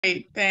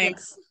Great,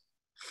 thanks.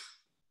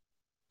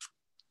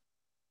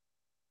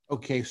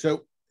 Okay,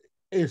 so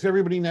is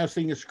everybody now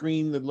seeing a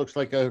screen that looks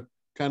like a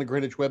Town of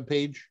Greenwich web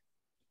page?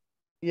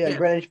 Yeah,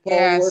 Greenwich poll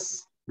work.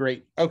 Yes.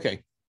 Great.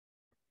 Okay.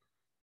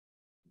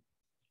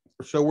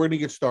 So we're going to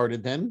get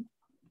started then.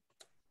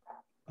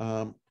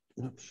 Oops.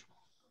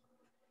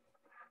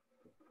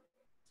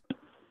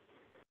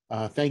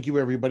 Thank you,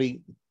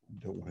 everybody.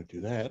 Don't want to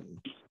do that.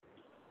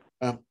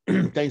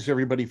 Thanks,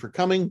 everybody, for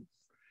coming.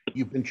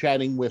 You've been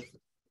chatting with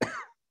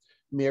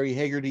Mary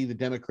Hagerty, the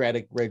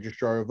Democratic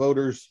Registrar of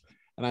Voters,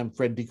 and I'm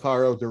Fred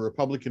DiCaro, the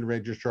Republican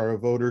Registrar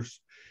of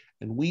Voters.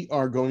 And we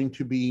are going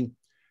to be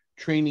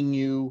training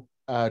you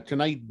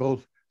tonight,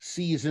 both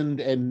seasoned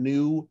and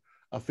new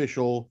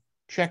official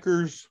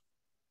checkers.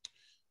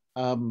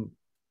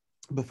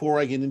 Before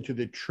I get into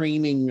the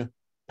training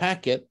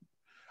packet,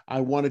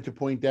 I wanted to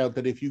point out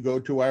that if you go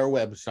to our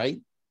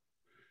website,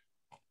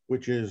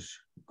 which is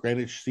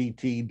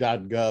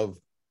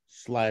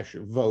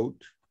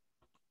greenwichct.gov/vote.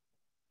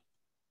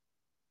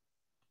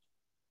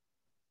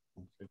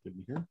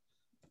 Here.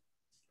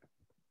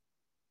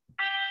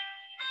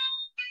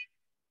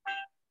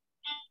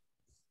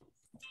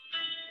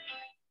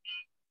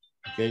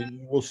 Okay,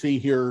 you will see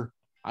here,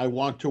 I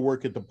want to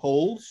work at the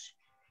polls.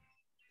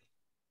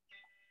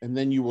 And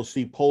then you will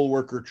see poll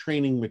worker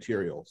training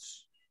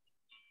materials.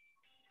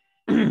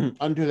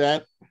 Under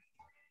that,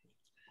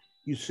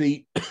 you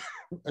see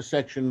a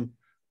section,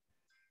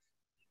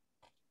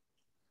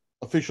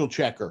 official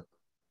checker.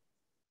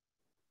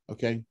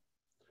 Okay,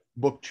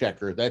 book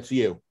checker, that's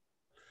you.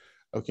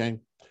 Okay,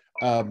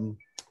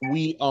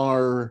 we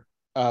are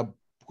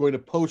going to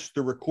post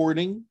the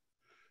recording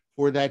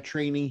for that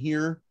training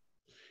here,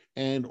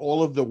 and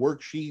all of the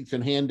worksheets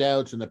and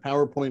handouts and the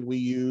PowerPoint we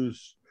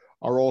use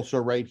are also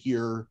right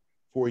here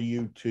for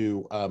you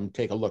to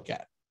take a look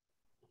at.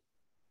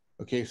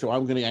 Okay, so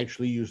I'm going to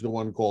actually use the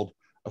one called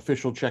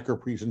Official Checker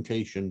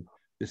Presentation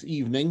this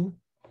evening,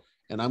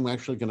 and I'm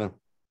actually going to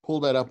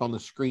pull that up on the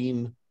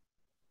screen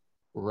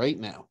right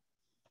now.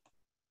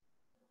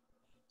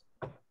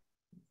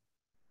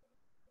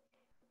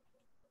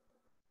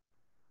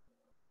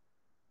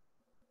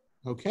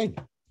 Okay.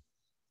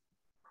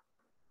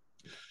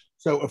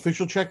 So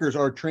official checkers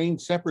are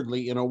trained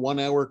separately in a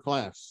 1-hour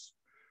class.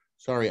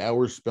 Sorry,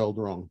 hours spelled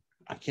wrong.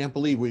 I can't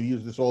believe we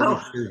used this all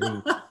these years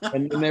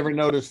and never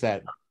noticed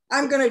that.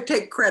 I'm going to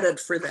take credit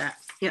for that.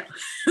 Yeah.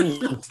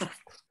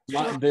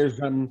 There's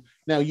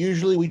now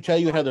usually we tell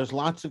you how there's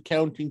lots of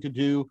counting to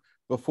do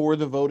before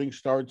the voting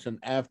starts and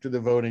after the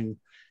voting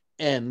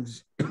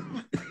ends.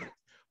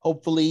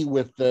 Hopefully,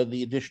 with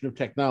the addition of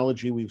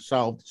technology, we've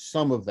solved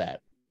some of that.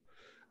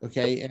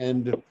 Okay,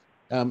 and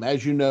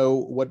as you know,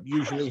 what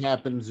usually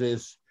happens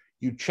is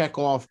you check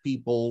off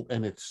people,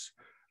 and it's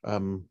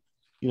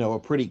you know, a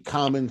pretty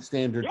common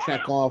standard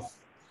check off.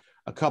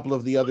 A couple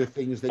of the other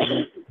things that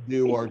you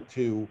do are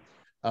to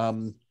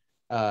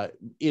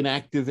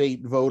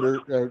inactivate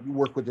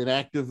work with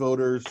inactive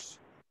voters,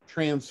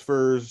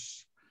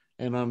 transfers,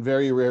 and on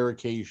very rare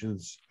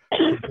occasions,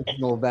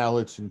 provisional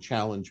ballots and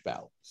challenge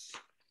ballots.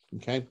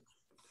 Okay,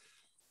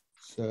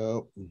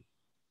 so.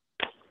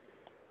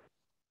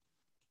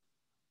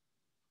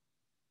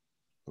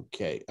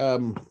 Okay,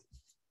 let's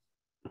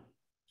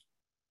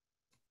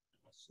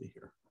see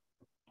here.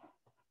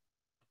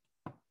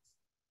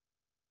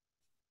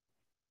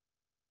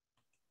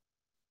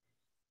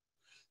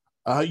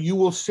 You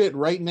will sit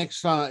right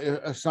next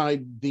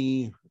aside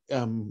the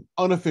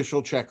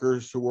unofficial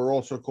checkers, who are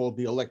also called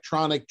the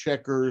electronic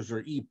checkers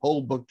or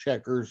e-poll book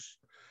checkers.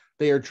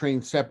 They are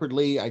trained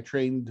separately. I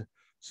trained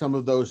some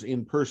of those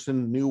in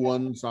person, new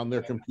ones on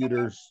their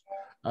computers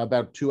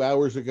about 2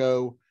 hours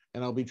ago,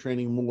 and I'll be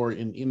training more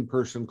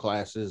in-person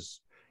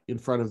classes in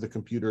front of the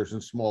computers in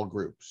small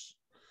groups.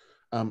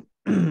 And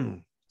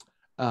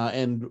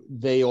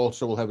they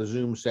also will have a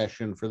Zoom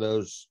session for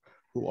those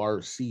who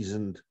are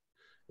seasoned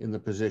in the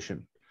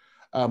position.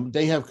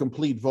 They have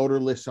complete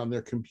voter lists on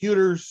their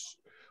computers,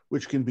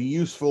 which can be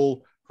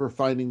useful for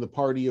finding the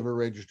party of a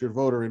registered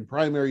voter in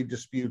primary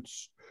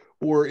disputes,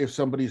 or if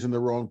somebody's in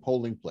the wrong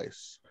polling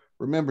place.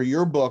 Remember,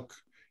 your book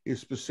is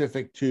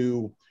specific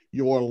to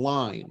your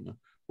line,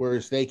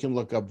 whereas they can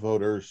look up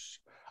voters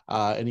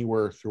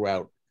anywhere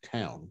throughout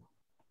town.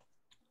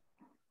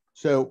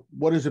 So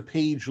what does a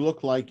page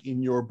look like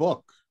in your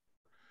book?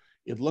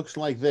 It looks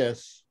like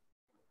this.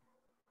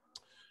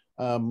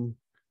 And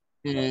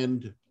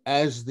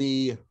as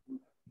the,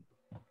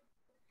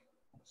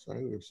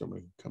 sorry, we have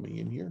somebody coming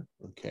in here.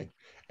 Okay.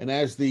 And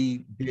as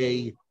the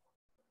day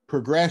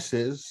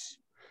progresses,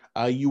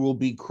 you will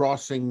be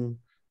crossing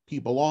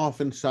people off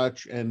and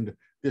such, and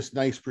this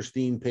nice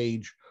pristine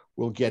page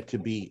will get to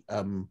be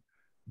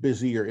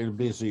busier and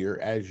busier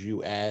as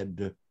you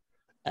add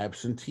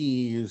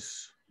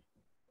absentees,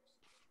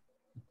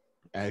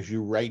 as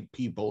you write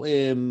people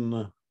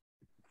in,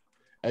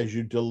 as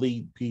you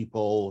delete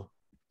people,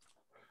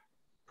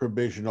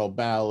 provisional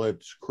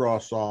ballots,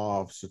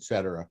 cross-offs,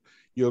 etc.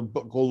 Your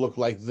book will look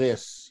like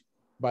this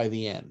by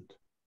the end.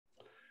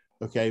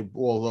 Okay,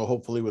 although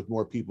hopefully with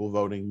more people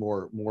voting,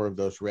 more of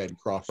those red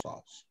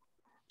cross-offs.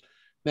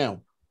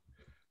 Now,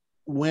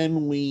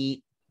 when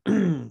we,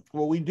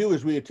 what we do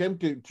is we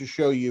attempt to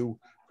show you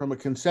from a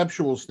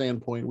conceptual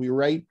standpoint, we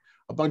write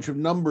a bunch of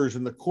numbers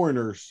in the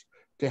corners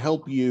to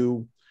help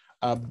you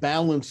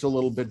balance a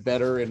little bit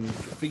better and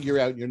figure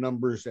out your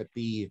numbers at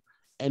the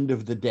end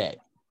of the day.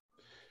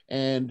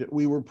 And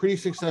we were pretty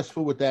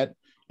successful with that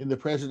in the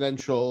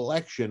presidential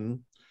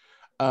election.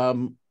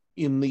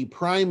 In the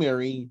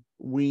primary,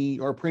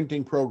 our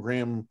printing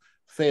program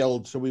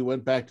failed, so we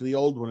went back to the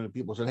old one, and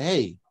people said,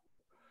 hey,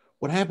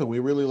 what happened? We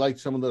really liked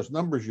some of those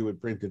numbers you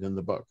had printed in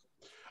the book.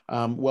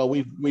 Well,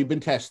 we've been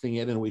testing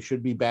it, and we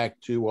should be back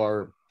to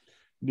our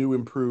new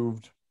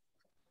improved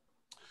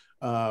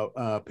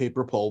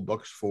paper poll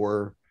books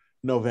for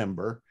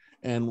November.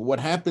 And what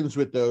happens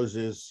with those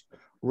is,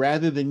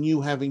 rather than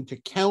you having to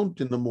count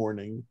in the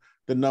morning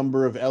the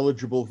number of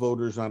eligible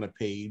voters on a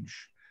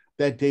page,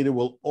 that data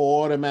will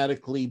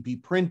automatically be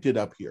printed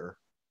up here,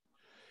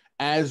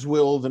 as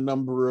will the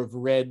number of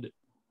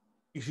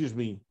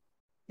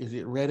is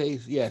it red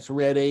A's? Yes,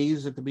 red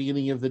A's at the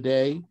beginning of the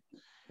day,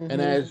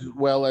 and as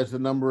well as the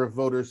number of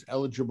voters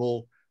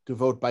eligible to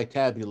vote by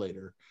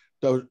tabulator.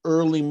 Those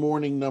early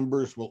morning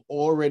numbers will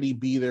already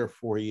be there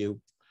for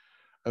you,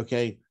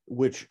 okay,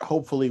 which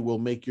hopefully will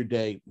make your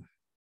day,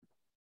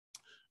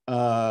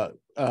 start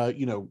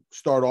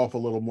off a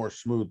little more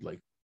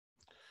smoothly.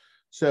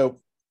 So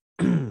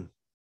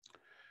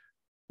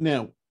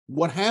now,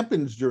 what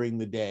happens during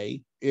the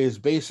day is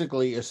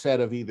basically a set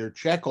of either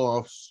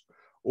checkoffs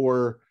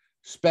or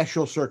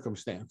special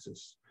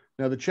circumstances.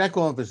 Now, the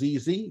checkoff is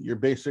easy. You're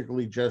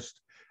basically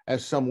just,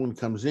 as someone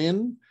comes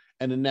in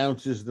and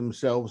announces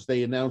themselves,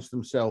 they announce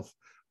themselves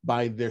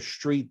by their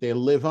street they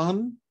live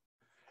on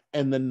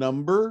and the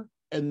number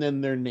and then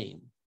their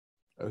name,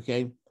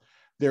 okay?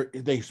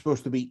 They're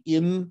supposed to be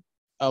in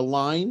a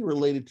line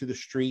related to the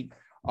street.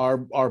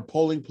 Our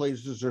polling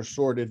places are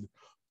sorted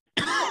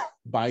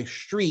by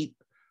street,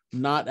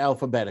 not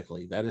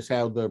alphabetically. That is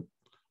how the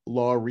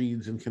law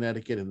reads in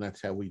Connecticut, and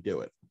that's how we do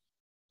it.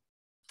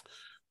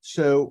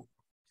 So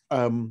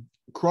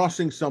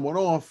crossing someone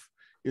off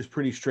is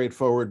pretty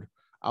straightforward.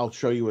 I'll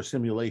show you a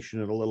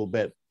simulation in a little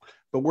bit,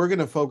 but we're going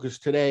to focus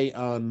today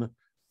on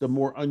the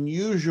more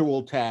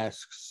unusual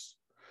tasks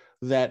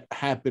that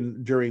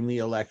happen during the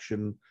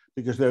election,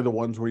 because they're the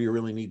ones where you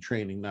really need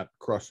training, not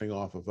crossing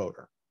off a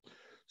voter.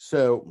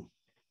 So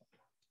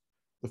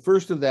the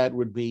first of that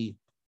would be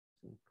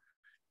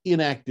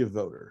inactive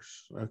voters,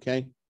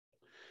 okay?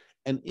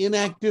 An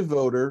inactive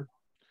voter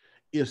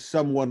is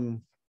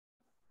someone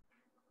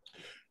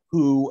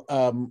who,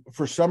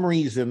 for some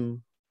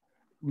reason,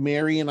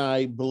 Mary and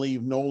I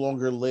believe no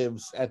longer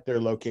lives at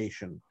their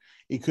location.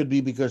 It could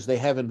be because they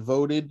haven't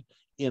voted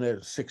in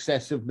a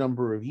successive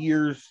number of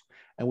years,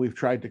 and we've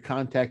tried to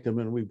contact them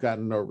and we've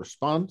gotten no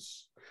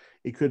response.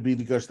 It could be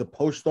because the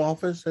post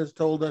office has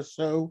told us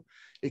so.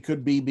 It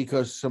could be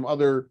because some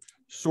other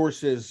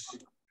sources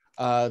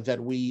that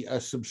we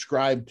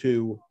subscribe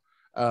to,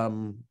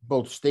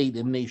 both state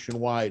and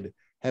nationwide,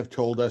 have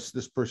told us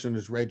this person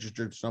is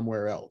registered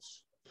somewhere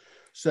else.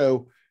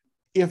 So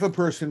if a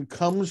person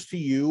comes to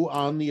you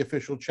on the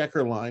official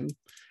checker line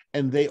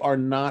and they are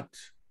not,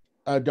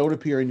 don't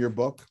appear in your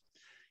book,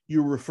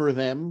 you refer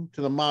them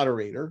to the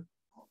moderator,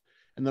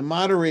 and the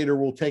moderator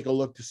will take a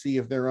look to see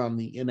if they're on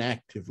the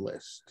inactive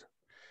list.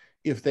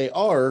 If they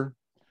are,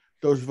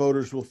 those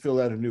voters will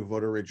fill out a new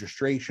voter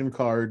registration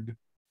card.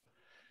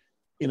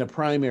 In a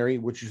primary,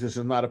 which is, this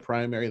is not a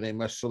primary, they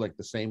must select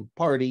the same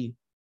party.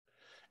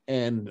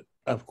 And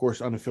of course,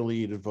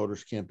 unaffiliated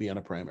voters can't be on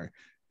a primary.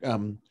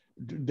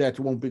 That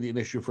won't be an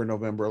issue for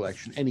November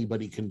election.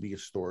 Anybody can be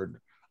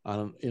stored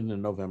in the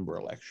November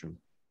election.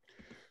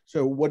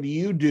 So what do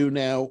you do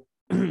now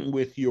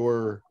with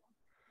your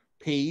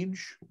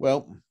page?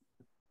 Well,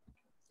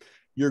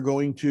 you're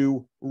going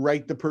to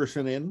write the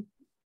person in,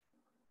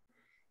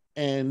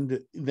 and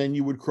then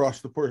you would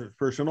cross the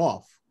person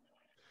off.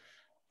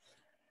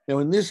 Now,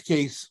 in this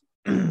case,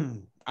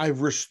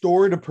 I've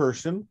restored a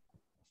person,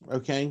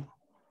 okay?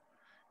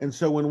 And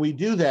so when we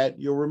do that,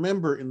 you'll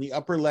remember in the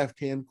upper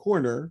left-hand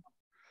corner,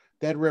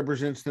 that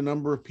represents the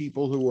number of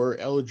people who are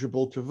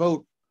eligible to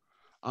vote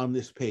on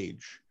this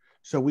page.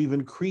 So we've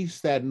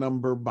increased that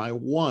number by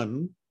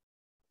 1.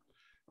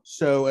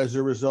 So as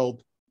a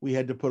result, we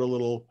had to put a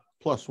little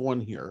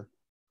 +1 here.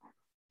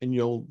 And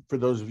for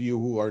those of you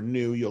who are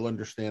new, you'll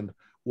understand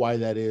why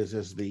that is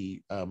as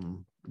the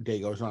day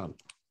goes on.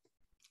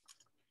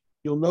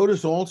 You'll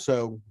notice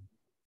also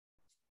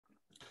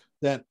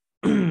that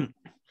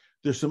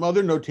there's some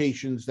other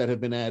notations that have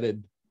been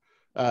added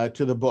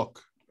to the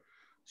book.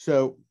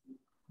 So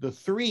the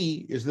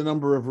 3 is the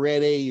number of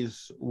red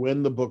A's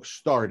when the book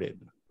started.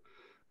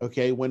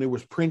 Okay, when it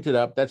was printed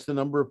up, that's the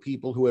number of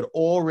people who had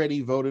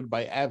already voted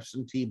by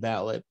absentee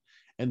ballot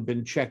and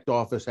been checked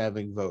off as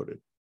having voted.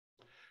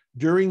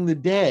 During the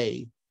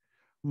day,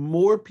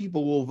 more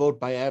people will vote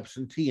by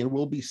absentee, and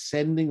we'll be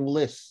sending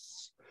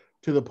lists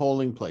to the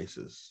polling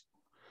places.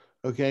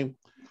 Okay,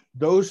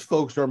 those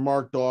folks are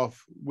marked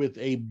off with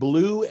a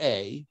blue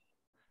A,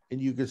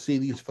 and you can see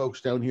these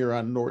folks down here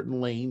on Norton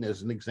Lane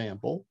as an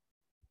example.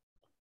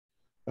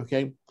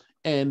 Okay,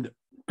 and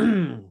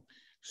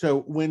so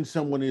when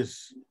someone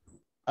is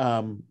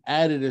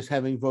added as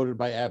having voted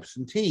by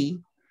absentee,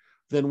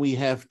 then we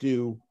have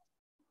to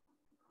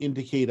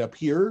indicate up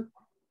here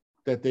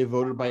that they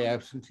voted by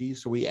absentee.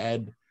 So we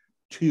add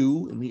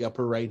 2 in the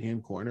upper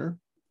right-hand corner.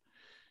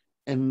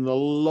 And in the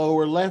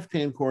lower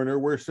left-hand corner,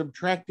 we're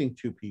subtracting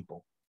 2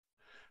 people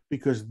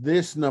because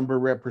this number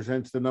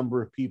represents the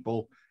number of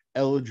people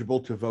eligible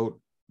to vote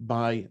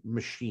by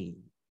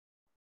machine.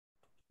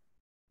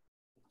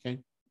 Okay.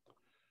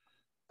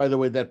 By the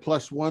way, that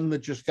 +1 that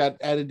just got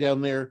added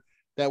down there,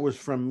 that was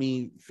from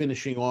me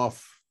finishing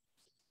off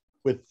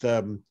with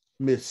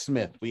Miss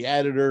Smith. We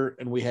added her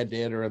and we had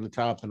to add her on the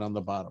top and on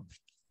the bottom.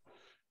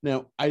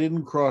 Now, I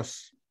didn't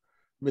cross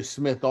Miss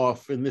Smith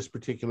off in this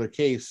particular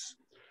case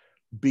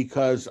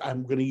because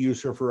I'm going to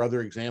use her for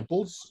other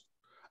examples.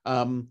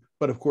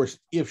 But of course,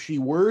 if she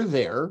were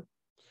there,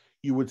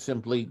 you would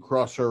simply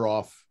cross her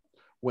off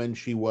when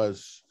she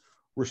was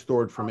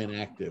restored from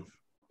inactive.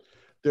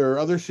 There are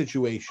other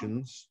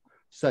situations,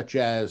 such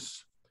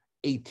as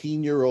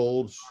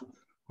 18-year-olds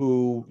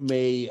who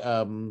may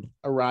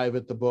arrive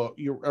at the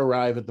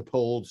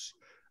polls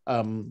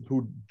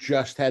who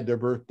just had their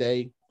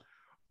birthday,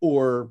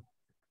 or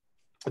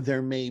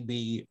there may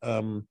be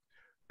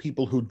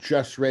people who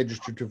just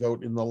registered to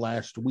vote in the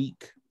last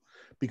week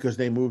because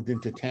they moved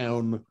into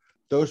town.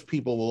 Those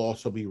people will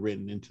also be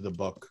written into the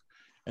book.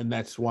 And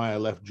that's why I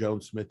left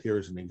Joan Smith here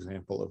as an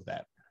example of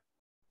that.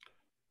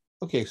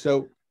 Okay,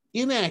 so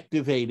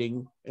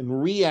inactivating and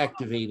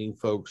reactivating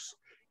folks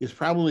is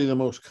probably the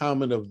most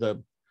common of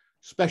the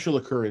special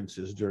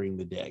occurrences during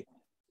the day.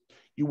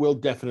 You will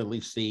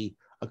definitely see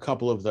a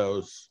couple of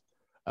those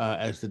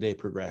as the day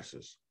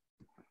progresses.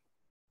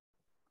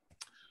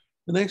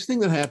 The next thing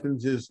that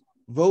happens is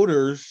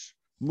voters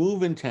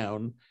move in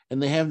town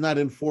and they have not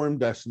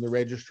informed us in the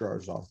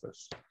registrar's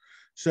office.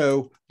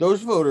 So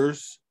those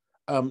voters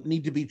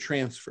need to be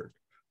transferred.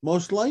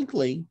 Most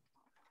likely,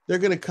 they're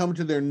going to come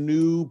to their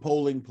new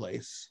polling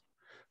place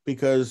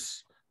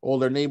because all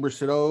their neighbors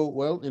said, oh,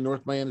 well, in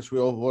North Mianus, we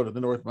all vote at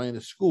the North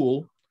Mianus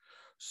school.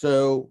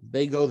 So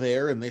they go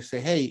there and they say,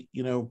 hey,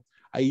 you know,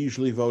 I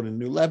usually vote in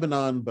New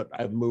Lebanon, but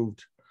I've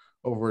moved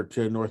over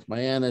to North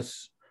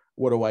Mianus.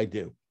 What do I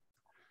do?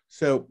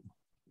 So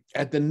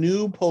at the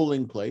new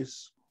polling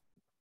place,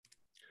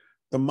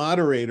 the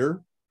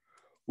moderator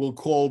will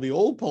call the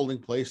old polling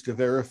place to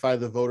verify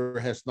the voter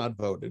has not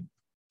voted.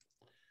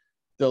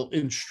 They'll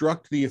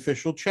instruct the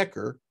official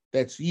checker,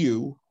 that's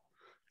you,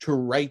 to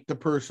write the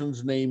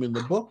person's name in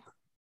the book,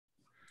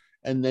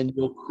 and then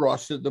you'll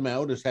cross them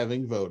out as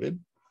having voted.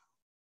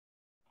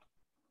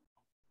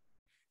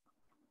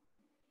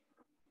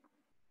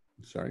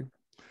 Sorry.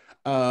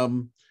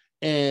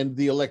 And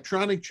the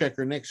electronic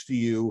checker next to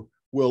you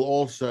will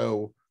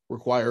also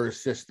require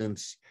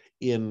assistance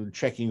in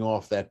checking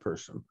off that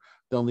person.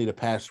 They'll need a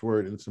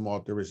password and some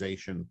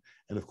authorization.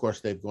 And of course,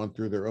 they've gone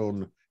through their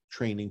own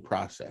training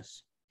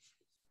process.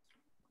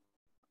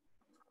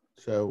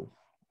 So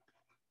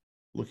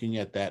looking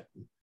at that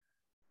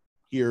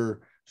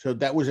here, so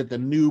that was at the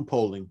new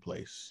polling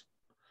place.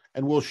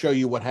 And we'll show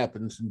you what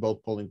happens in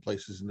both polling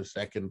places in a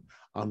second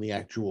on the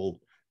actual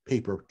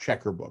paper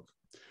checker book.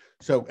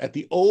 So at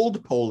the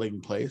old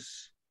polling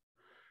place,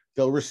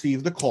 they'll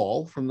receive the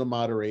call from the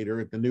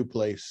moderator at the new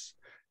place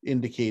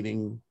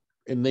indicating,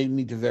 and they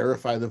need to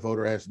verify the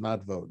voter has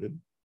not voted.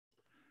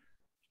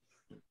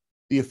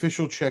 The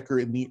official checker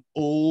in the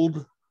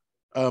old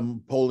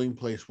polling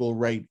place will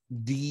write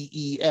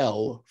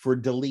DEL for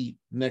delete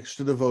next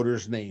to the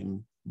voter's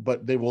name,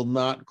 but they will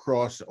not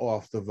cross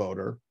off the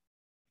voter.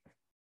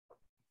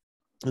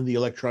 And the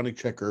electronic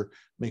checker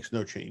makes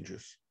no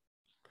changes.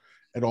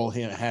 It all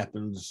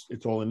happens,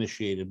 it's all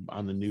initiated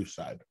on the new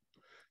side.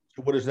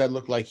 So what does that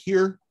look like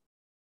here?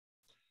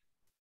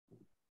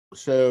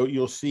 So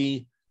you'll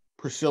see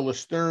Priscilla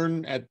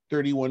Stern at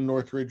 31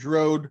 Northridge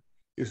Road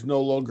is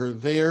no longer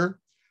there.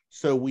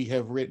 So we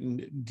have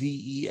written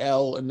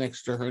DEL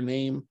next to her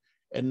name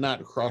and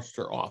not crossed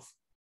her off.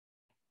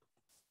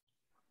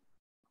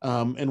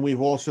 And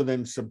we've also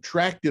then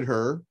subtracted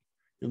her.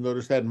 You'll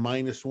notice that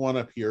 -1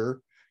 up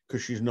here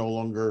because she's no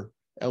longer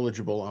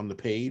eligible on the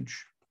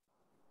page.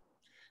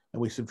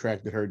 And we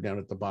subtracted her down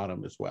at the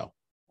bottom as well.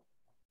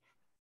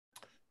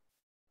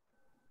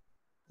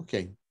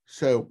 Okay,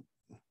 so.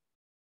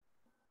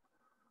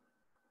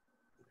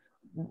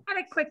 I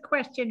had a quick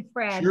question,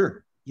 Fred.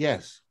 Sure,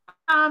 yes.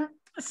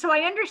 So I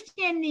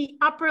understand the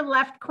upper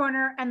left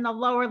corner and the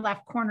lower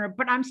left corner,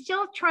 but I'm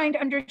still trying to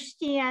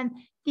understand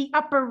the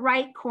upper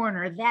right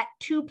corner, that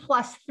 2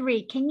 +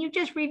 3. Can you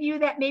just review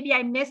that? Maybe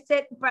I missed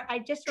it, but I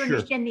just don't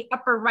understand the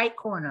upper right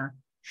corner.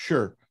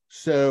 Sure.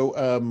 So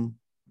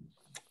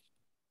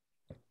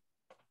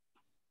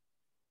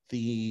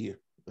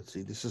let's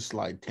see, this is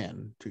slide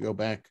 10 to go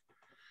back.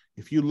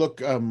 If you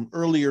look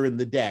earlier in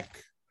the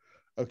deck,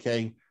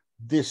 okay,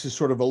 this is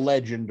sort of a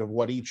legend of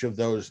what each of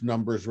those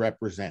numbers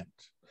represent.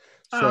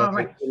 So Oh,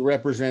 right. it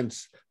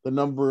represents the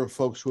number of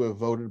folks who have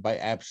voted by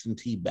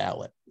absentee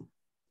ballot.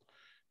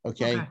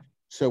 Okay.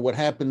 So what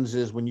happens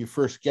is when you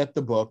first get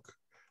the book,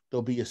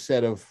 there'll be a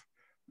set of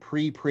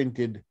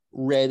pre-printed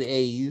red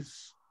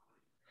A's,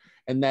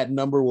 and that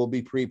number will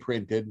be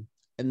pre-printed.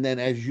 And then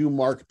as you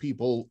mark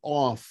people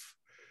off,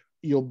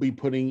 you'll be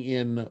putting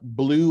in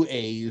blue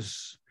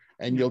A's,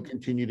 and you'll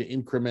continue to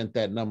increment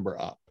that number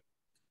up.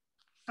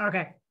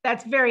 Okay,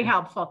 that's very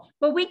helpful.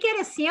 Will we get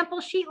a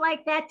sample sheet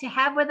like that to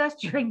have with us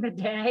during the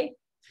day?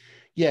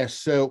 Yes.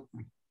 So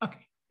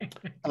Okay.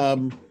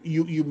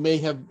 you may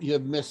have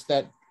missed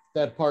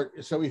that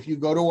part. So if you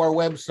go to our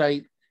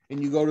website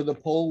and you go to the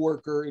poll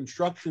worker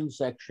instruction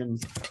section,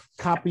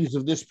 copies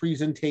of this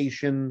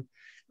presentation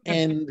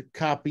and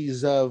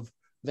copies of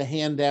the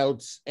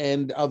handouts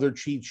and other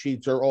cheat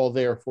sheets are all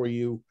there for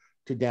you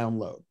to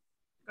download.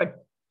 Good.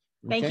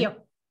 Thank you.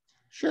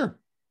 Sure.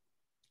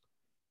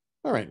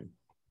 All right.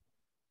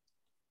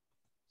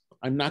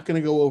 I'm not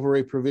going to go over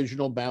a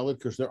provisional ballot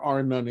because there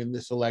are none in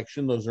this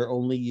election. Those are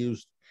only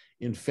used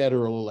in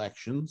federal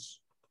elections.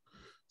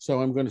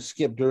 So I'm going to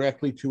skip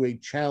directly to a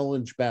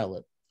challenge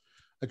ballot.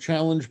 A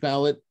challenge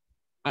ballot,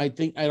 I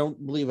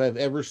don't believe I've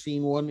ever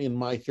seen one in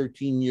my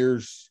 13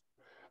 years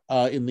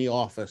in the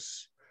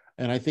office.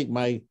 And I think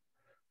my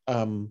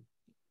friend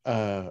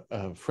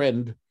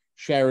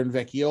Sharon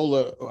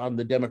Vecchiola on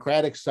the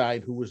Democratic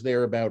side, who was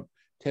there about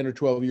 10 or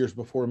 12 years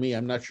before me,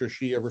 I'm not sure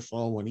she ever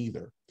saw one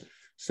either.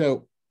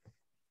 So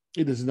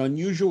it is an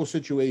unusual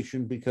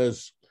situation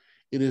because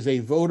it is a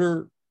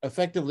voter,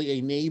 effectively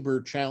a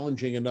neighbor,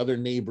 challenging another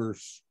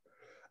neighbor's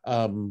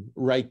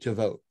right to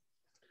vote.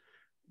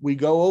 We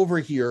go over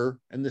here,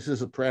 and this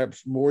is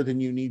perhaps more than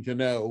you need to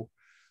know,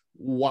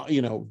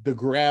 the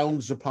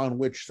grounds upon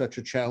which such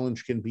a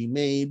challenge can be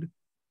made.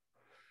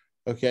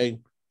 Okay,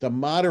 the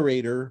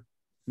moderator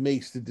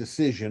makes the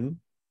decision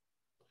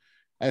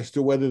as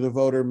to whether the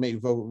voter may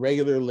vote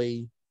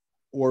regularly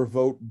or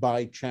vote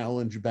by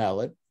challenge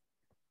ballot.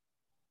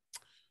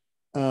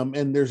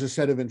 And there's a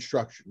set of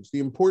instructions. The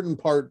important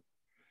part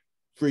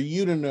for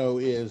you to know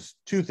is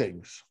two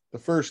things. The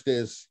first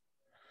is,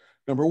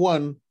 number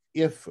one,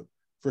 if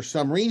for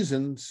some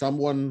reason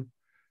someone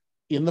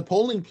in the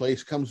polling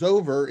place comes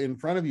over in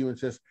front of you and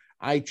says,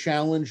 I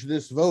challenge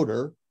this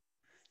voter,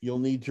 you'll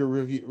need to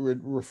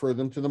refer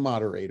them to the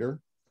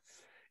moderator.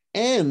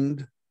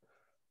 And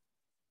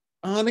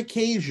on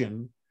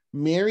occasion,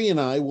 Mary and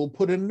I will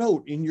put a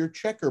note in your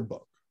checker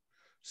book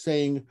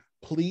saying,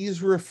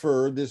 please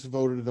refer this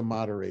voter to the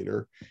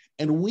moderator.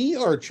 And we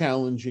are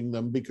challenging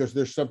them because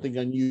there's something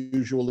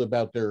unusual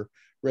about their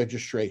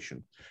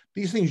registration.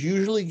 These things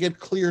usually get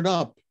cleared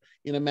up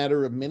in a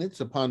matter of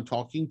minutes upon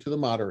talking to the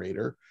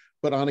moderator,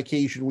 but on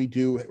occasion we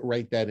do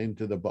write that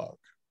into the book,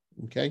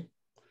 okay?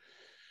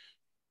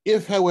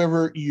 If,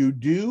 however, you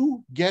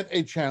do get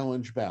a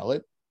challenge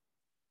ballot,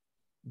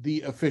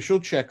 the official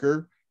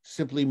checker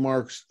simply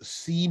marks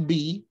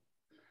CB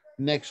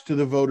next to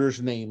the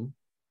voter's name,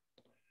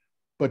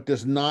 but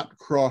does not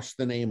cross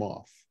the name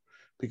off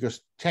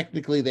because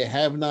technically they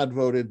have not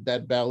voted.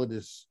 That ballot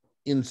is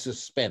in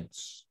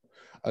suspense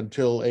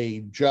until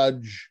a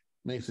judge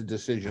makes a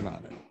decision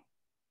on it.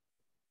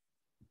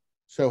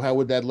 So how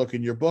would that look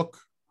in your book?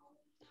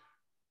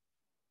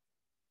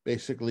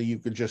 Basically, you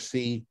could just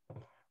see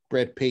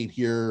Brett Pate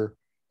here,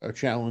 a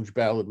challenge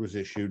ballot was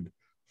issued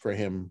for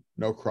him,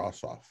 no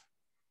cross off.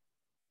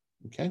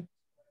 Okay.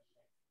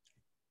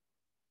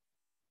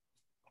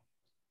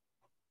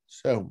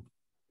 So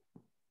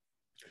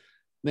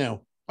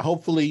now,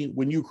 hopefully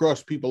when you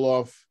cross people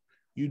off,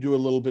 you do a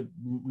little bit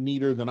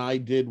neater than I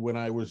did when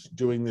I was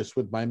doing this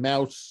with my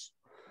mouse.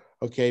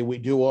 Okay, we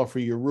do offer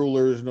you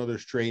rulers and other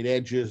straight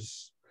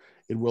edges.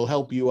 It will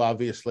help you,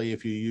 obviously,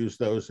 if you use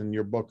those and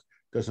your book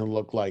doesn't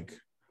look like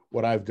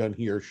what I've done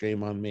here.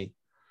 Shame on me.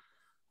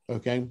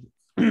 Okay,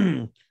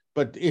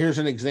 but here's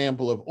an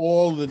example of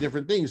all the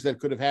different things that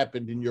could have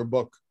happened in your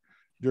book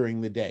during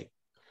the day.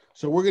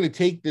 So we're going to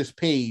take this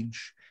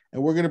page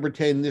and we're going to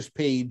pretend this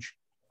page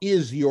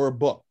is your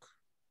book.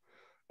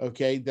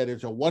 Okay, that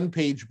it's a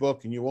one-page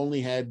book and you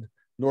only had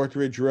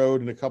Northridge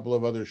Road and a couple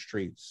of other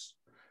streets.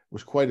 It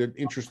was quite an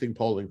interesting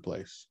polling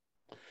place.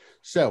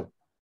 So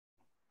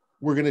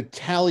we're going to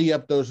tally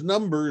up those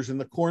numbers in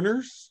the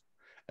corners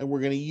and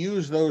we're going to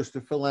use those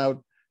to fill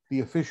out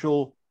the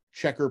official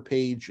checker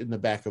page in the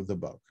back of the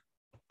book.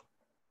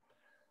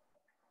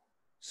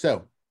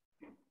 So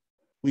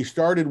we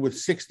started with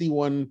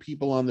 61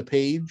 people on the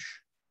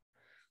page.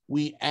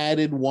 We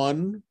added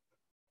one,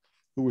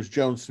 who was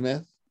Joan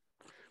Smith.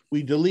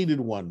 We deleted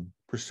one,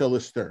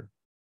 Priscilla Stern.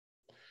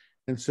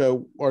 And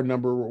so our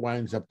number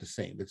winds up the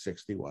same at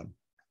 61.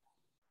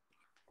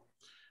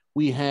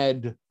 We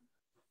had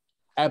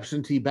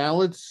absentee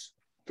ballots,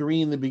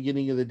 3 in the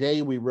beginning of the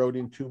day. We wrote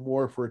in 2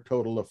 more for a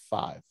total of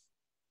 5.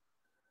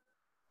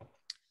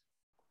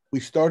 We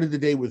started the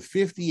day with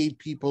 58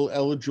 people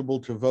eligible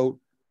to vote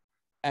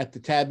at the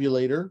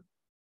tabulator.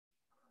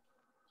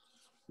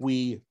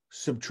 We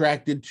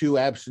subtracted 2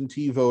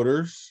 absentee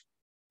voters.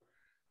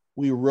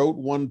 We wrote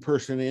 1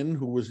 person in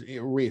who was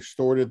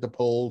restored at the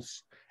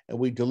polls, and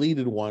we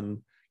deleted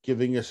one,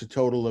 giving us a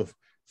total of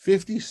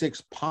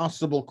 56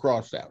 possible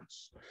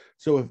crossouts.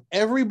 So if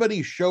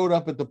everybody showed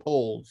up at the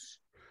polls,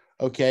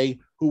 okay,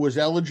 who was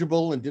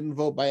eligible and didn't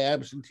vote by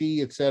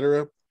absentee,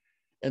 etc.,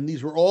 and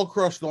these were all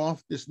crossed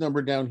off, this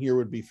number down here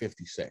would be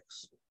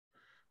 56,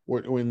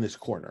 or in this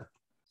corner,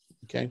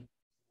 okay?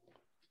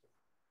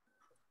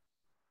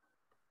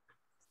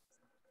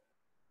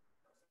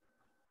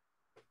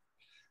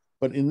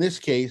 But in this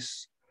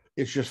case,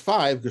 it's just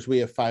 5 because we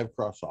have 5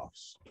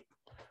 cross-offs,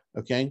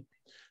 okay?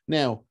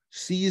 Now,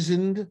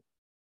 seasoned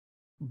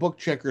book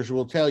checkers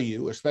will tell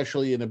you,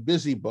 especially in a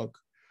busy book,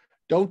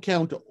 don't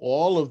count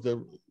all of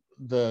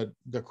the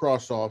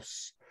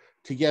cross-offs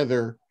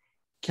together.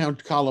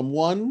 Count column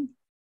 1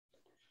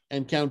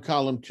 and count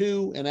column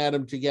 2 and add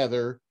them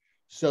together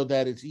so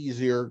that it's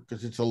easier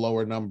because it's a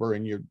lower number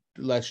and you're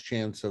less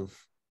chance of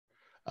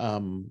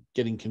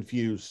getting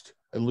confused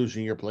and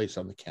losing your place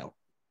on the count.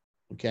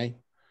 Okay,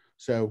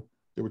 so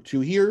there were 2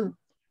 here,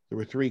 there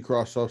were 3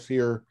 cross-offs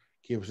here,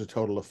 gave us a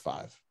total of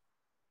 5.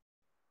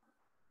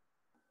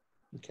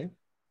 Okay.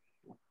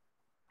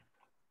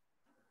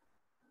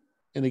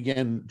 And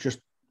again, just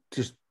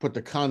put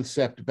the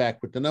concept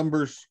back with the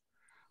numbers.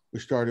 We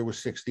started with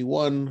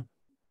 61,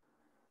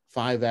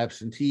 5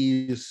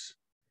 absentees,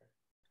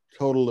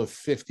 total of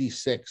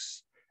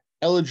 56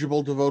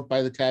 eligible to vote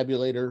by the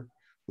tabulator,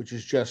 which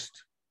is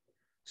just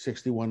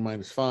 61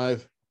 minus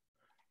 5.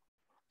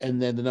 And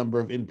then the number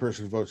of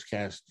in-person votes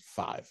cast,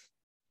 5.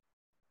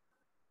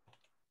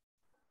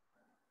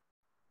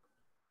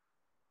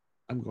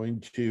 I'm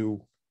going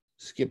to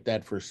skip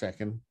that for a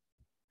second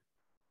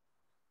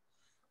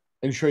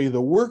and show you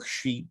the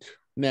worksheet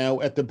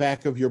now at the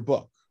back of your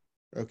book.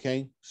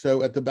 Okay,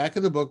 so at the back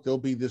of the book, there'll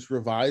be this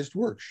revised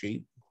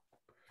worksheet,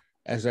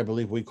 as I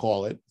believe we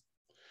call it.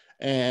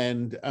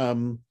 And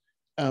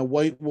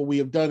what we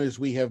have done is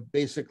we have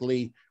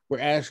basically, we're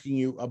asking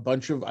you a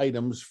bunch of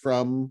items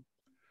from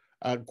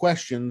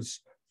questions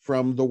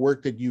from the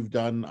work that you've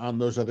done on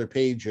those other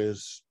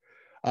pages.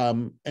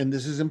 And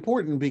this is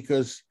important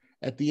because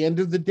at the end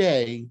of the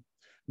day,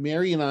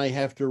 Mary and I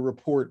have to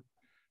report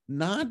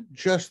not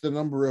just the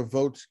number of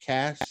votes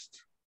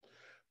cast,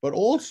 but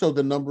also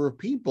the number of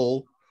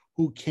people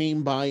who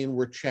came by and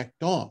were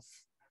checked off.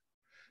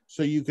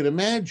 So you could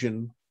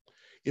imagine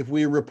if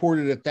we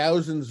reported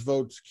 1,000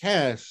 votes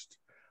cast,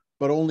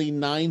 but only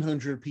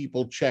 900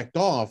 people checked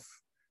off,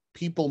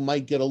 people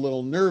might get a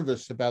little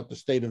nervous about the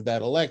state of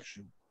that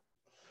election.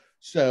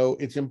 So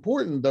it's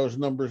important those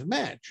numbers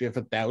match. If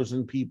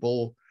 1,000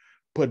 people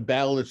put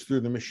ballots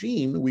through the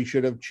machine, we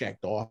should have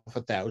checked off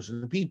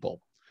 1,000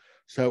 people.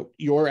 So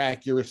your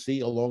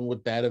accuracy, along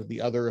with that of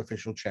the other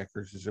official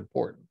checkers, is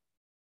important.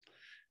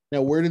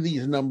 Now, where do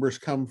these numbers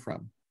come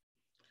from?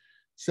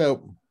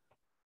 So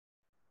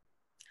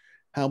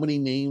how many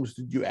names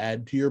did you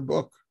add to your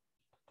book?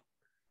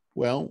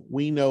 Well,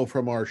 we know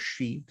from our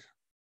sheet,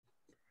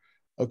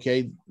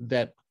 okay,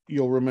 that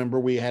you'll remember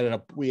we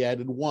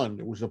added 1.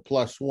 It was a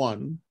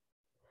 +1.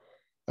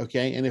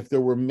 Okay, and if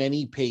there were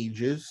many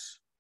pages,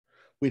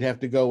 we'd have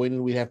to go in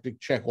and we'd have to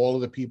check all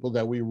of the people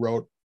that we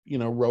wrote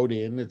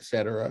in,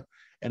 etc.,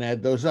 and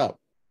add those up.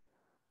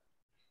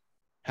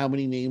 How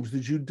many names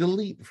did you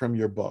delete from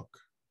your book?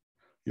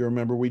 You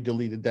remember we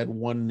deleted that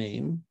 1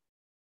 name.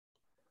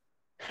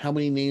 How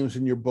many names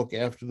in your book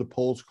after the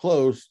polls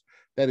closed?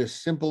 That is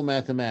simple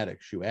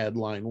mathematics. You add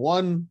line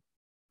 1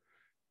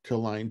 to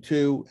line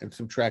 2 and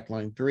subtract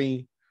line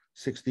 3.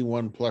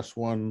 61 plus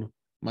 1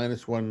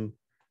 minus 1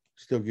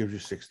 still gives you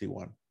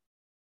 61.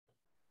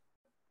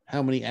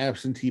 How many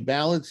absentee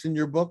ballots in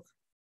your book?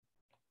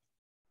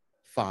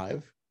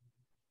 5.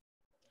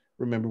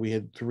 Remember, we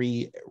had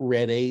 3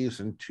 red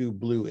A's and 2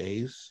 blue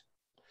A's.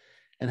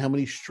 And how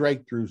many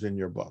strike-throughs in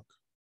your book?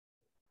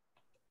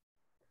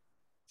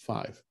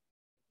 5.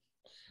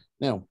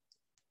 Now,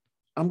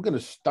 I'm going to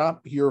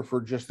stop here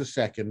for just a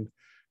second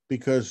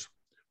because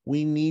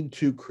we need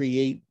to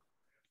create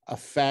a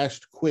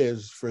fast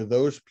quiz for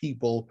those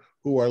people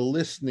who are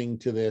listening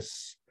to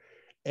this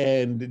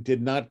and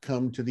did not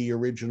come to the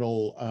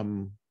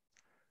original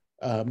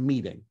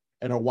meeting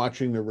and are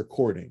watching the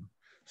recording.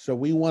 So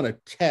we want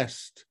to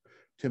test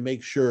to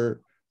make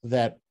sure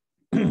that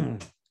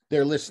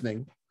they're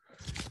listening.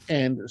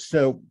 And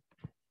so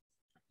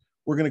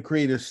we're going to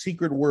create a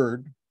secret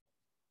word,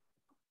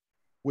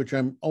 which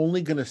I'm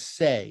only going to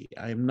say.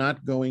 I'm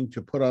not going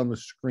to put on the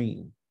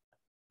screen.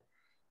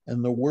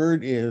 And the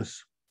word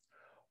is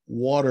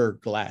water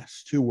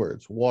glass, 2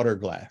 words, water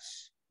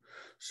glass.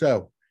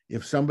 So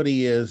if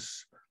somebody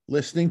is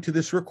listening to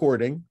this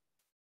recording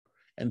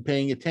and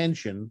paying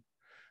attention,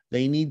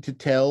 they need to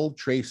tell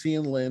Tracy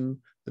and Lynn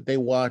that they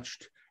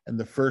watched and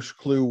the first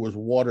clue was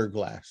water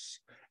glass.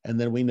 And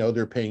then we know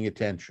they're paying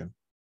attention.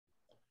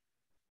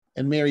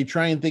 And Mary,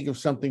 try and think of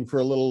something for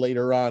a little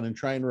later on and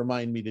try and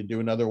remind me to do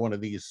another one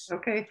of these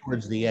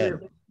towards the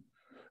end.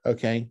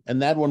 Okay,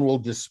 and that one will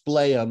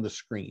display on the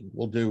screen.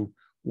 We'll do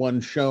one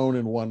shown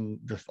and one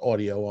just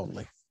audio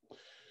only.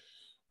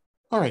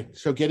 All right,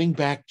 so getting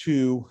back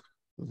to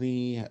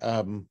the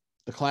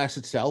class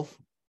itself.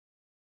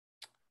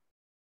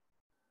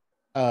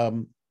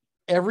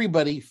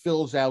 everybody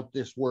fills out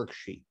this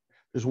worksheet.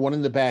 There's one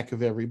in the back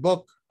of every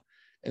book,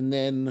 and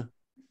then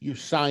you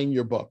sign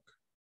your book.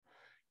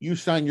 You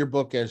sign your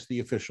book as the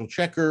official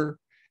checker,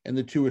 and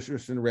the 2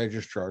 assistant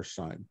registrars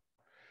sign.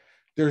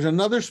 There's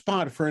another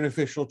spot for an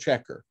official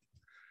checker.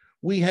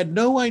 We had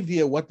no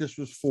idea what this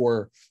was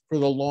for the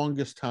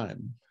longest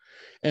time.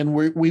 And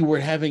we were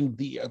having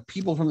the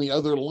people from the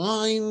other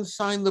lines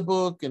sign the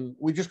book, and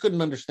we just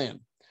couldn't understand.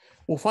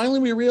 Well, finally,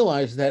 we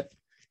realized that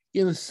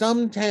in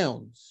some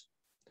towns,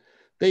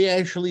 they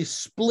actually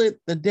split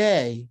the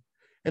day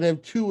and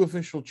have 2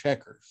 official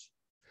checkers.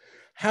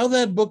 How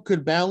that book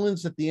could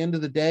balance at the end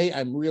of the day,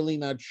 I'm really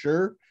not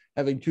sure,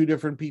 having 2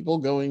 different people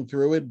going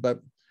through it,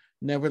 but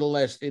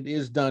nevertheless, it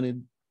is done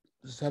in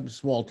some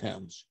small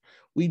towns.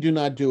 We do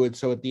not do it,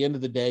 so at the end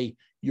of the day,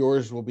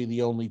 yours will be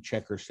the only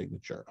checker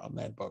signature on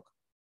that book.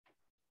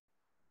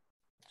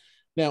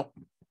 Now,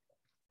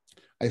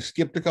 I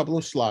skipped a couple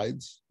of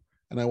slides,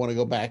 and I want to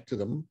go back to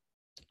them.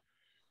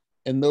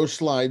 And those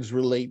slides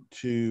relate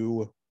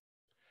to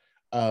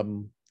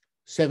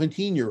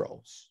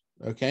 17-year-olds,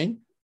 okay?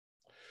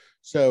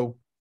 So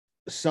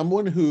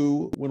someone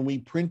who, when we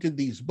printed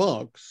these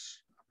books,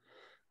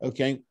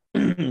 okay,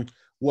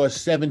 was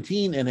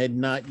 17 and had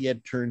not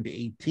yet turned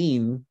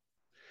 18,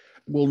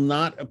 will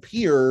not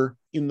appear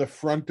in the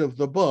front of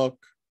the book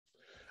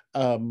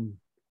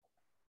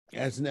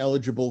as an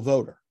eligible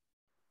voter.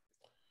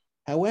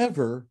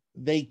 However,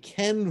 they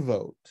can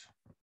vote,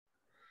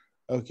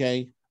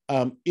 okay,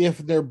 if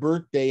their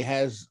birthday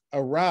has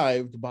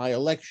arrived by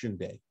election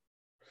day.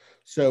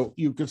 So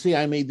you can see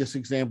I made this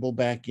example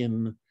back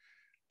in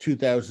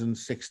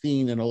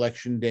 2016, and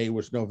election day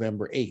was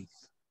November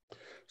 8th.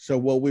 So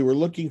what we were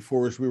looking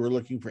for is we were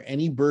looking for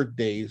any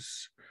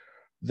birthdays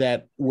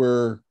that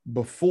were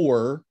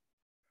before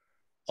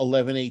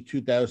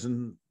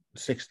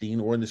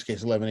 11/8/2016, or in this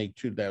case,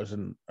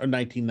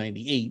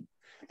 1998.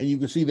 And you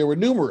can see there were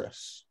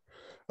numerous,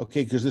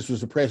 okay, because this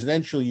was a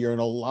presidential year and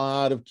a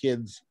lot of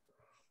kids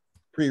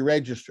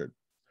pre-registered.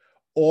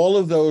 All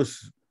of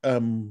those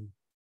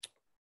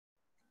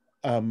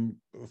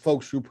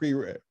folks who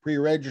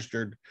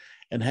pre-registered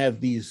and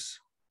have these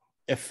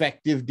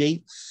effective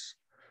dates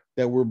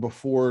that were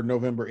before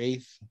November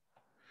 8th,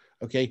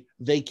 okay,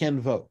 they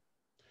can vote.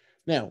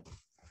 Now,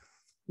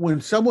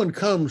 when someone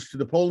comes to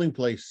the polling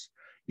place,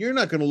 you're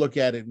not going to look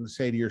at it and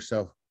say to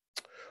yourself,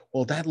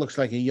 well, that looks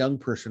like a young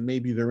person.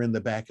 Maybe they're in the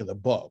back of the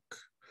book.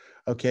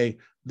 Okay,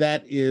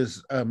 that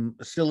is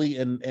silly,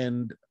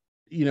 and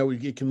you know,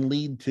 it can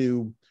lead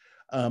to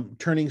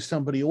turning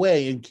somebody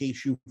away in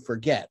case you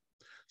forget.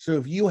 So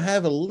if you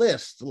have a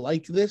list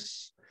like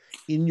this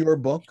in your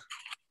book,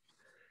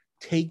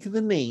 take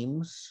the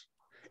names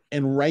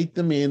and write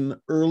them in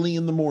early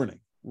in the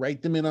morning.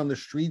 Write them in on the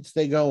streets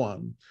they go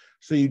on,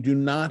 so you do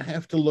not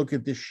have to look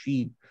at this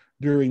sheet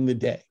during the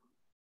day.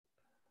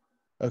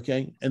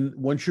 Okay, and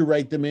once you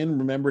write them in,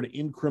 remember to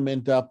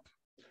increment up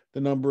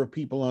the number of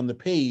people on the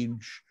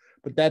page,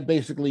 but that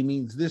basically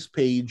means this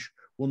page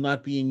will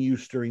not be in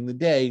use during the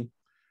day.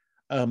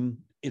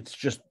 It's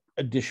just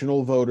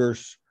additional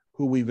voters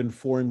who we've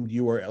informed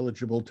you are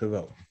eligible to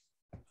vote.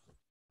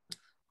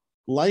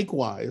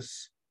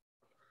 Likewise,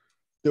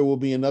 there will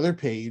be another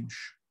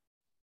page.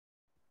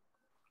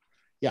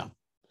 Yeah,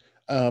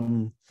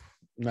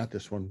 not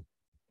this one.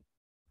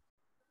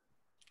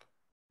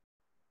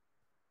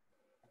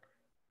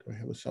 Do I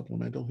have a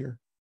supplemental here?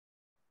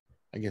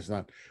 I guess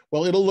not.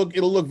 Well, it'll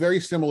look very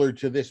similar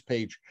to this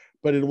page,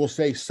 but it will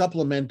say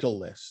supplemental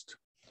list.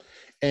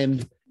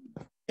 And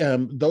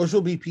those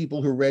will be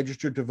people who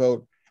registered to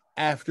vote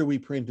after we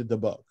printed the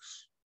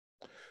books.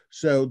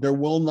 So there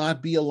will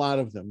not be a lot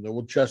of them. There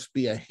will just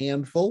be a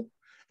handful.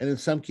 And in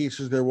some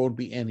cases, there won't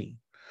be any.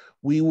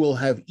 We will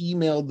have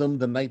emailed them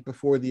the night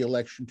before the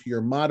election to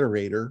your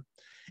moderator.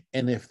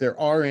 And if there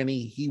are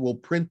any, he will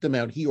print them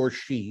out. He or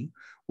she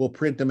will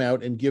print them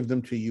out and give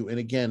them to you. And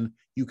again,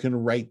 you can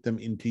write them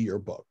into your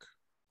book.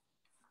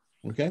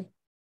 Okay.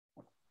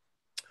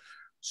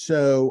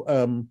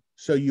 So,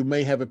 so you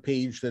may have a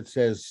page that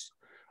says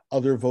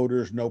other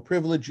voters, no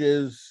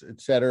privileges,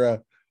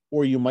 etc.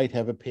 Or you might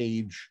have a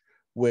page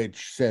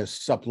which says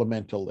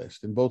supplemental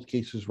list. In both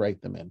cases,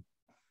 write them in.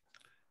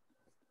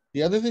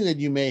 The other thing that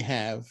you may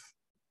have,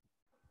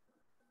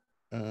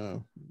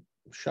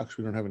 shucks,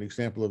 we don't have an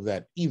example of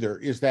that either,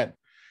 is that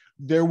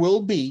there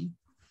will be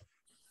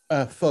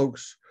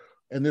folks,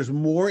 and there's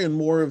more and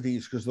more of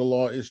these because the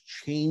law is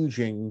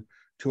changing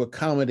to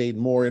accommodate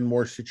more and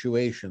more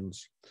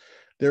situations.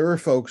 There are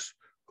folks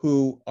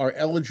who are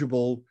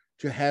eligible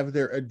to have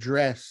their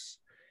address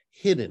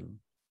hidden,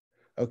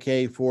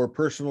 okay, for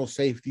personal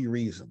safety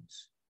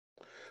reasons.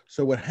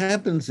 So what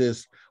happens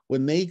is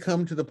when they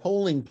come to the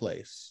polling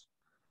place,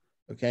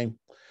 okay,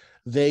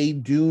 they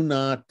do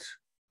not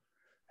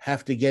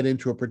have to get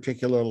into a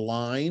particular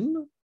line,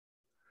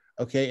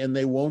 okay, and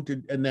they won't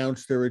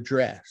announce their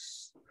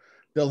address.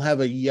 They'll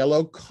have a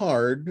yellow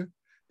card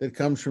that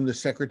comes from the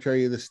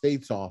Secretary of the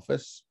State's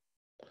office.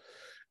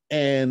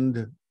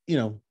 And, you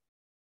know,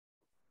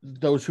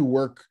 those who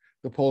work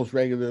the polls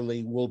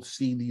regularly will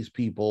see these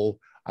people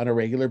on a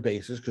regular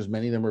basis because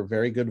many of them are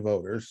very good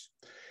voters.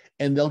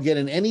 And they'll get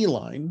in any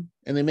line,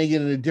 and they may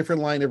get in a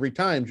different line every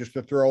time just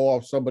to throw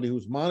off somebody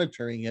who's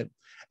monitoring it.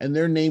 And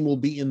their name will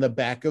be in the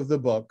back of the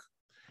book,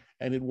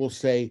 and it will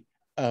say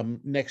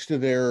next to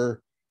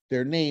their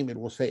name, it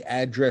will say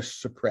address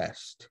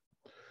suppressed.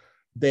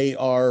 They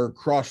are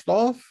crossed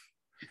off,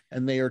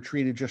 and they are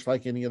treated just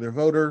like any other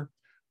voter,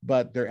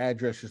 but their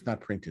address is not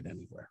printed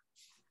anywhere.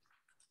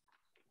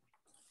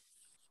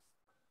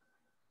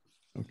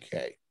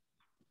 Okay.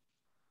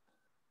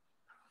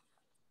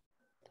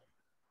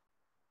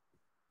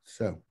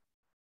 So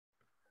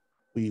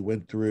we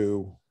went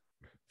through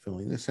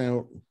filling this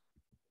out.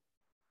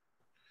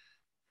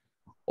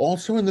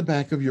 Also in the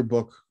back of your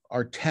book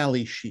are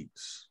tally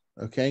sheets,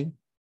 okay?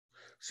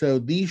 So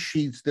these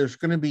sheets, there's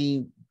going to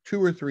be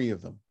 2 or 3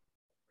 of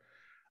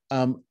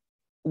them.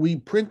 We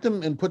print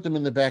them and put them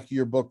in the back of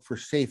your book for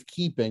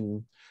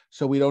safekeeping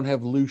so we don't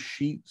have loose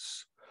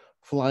sheets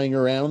flying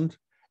around.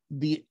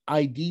 The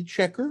ID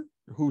checker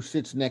who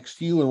sits next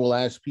to you and will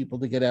ask people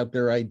to get out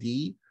their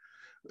ID,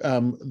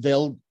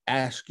 they'll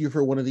ask you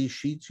for one of these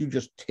sheets. You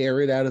just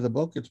tear it out of the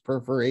book. It's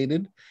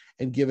perforated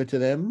and give it to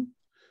them,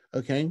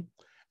 okay?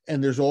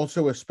 And there's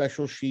also a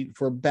special sheet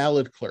for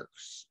ballot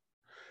clerks.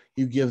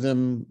 You give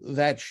them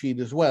that sheet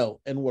as well.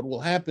 And what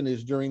will happen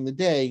is during the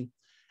day,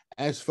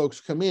 as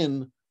folks come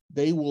in,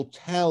 they will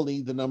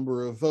tally the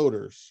number of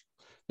voters.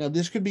 Now,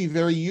 this could be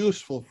very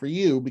useful for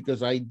you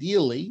because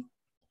ideally,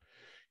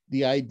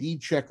 the ID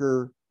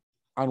checker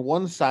on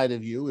one side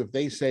of you, if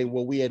they say,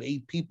 well, we had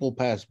 8 people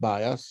pass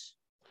by us,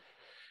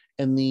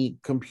 and the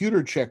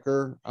computer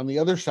checker on the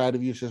other side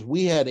of you says,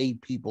 we had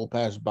 8 people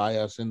pass by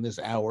us in this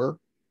hour.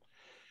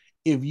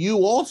 If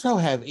you also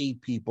have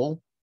 8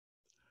 people,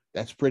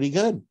 that's pretty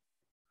good.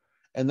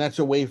 And that's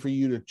a way for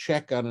you to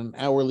check on an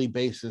hourly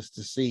basis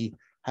to see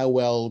how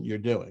well you're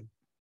doing.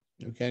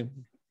 Okay.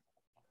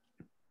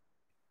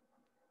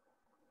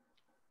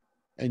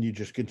 And you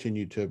just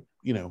continue to,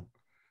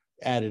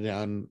 add it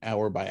on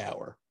hour by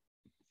hour.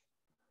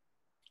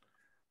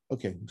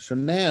 Okay. So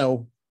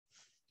now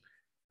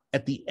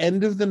at the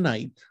end of the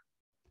night,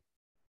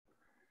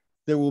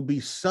 there will be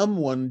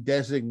someone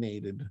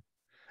designated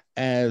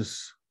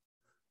as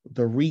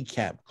the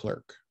recap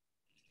clerk.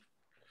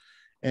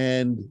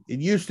 And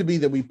it used to be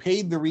that we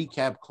paid the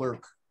recap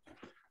clerk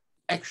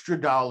extra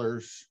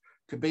dollars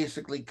to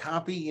basically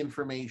copy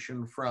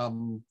information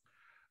from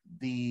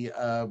the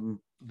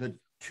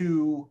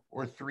 2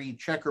 or 3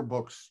 checker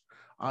books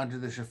onto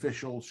this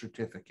official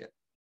certificate.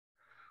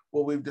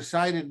 What we've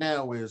decided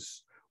now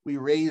is we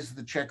raise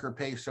the checker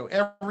pay so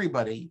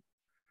everybody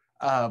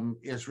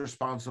is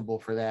responsible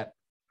for that.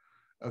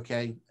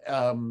 Okay.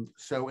 And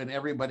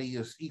everybody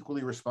is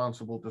equally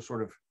responsible to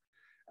sort of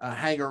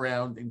hang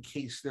around in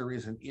case there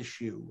is an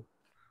issue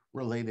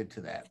related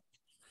to that.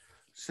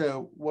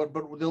 So but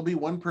there'll be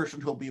one person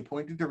who'll be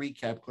appointed to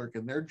recap clerk,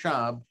 and their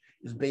job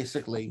is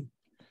basically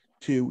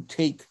to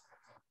take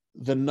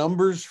the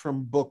numbers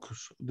from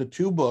books, the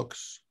 2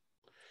 books,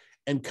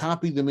 and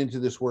copy them into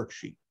this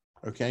worksheet.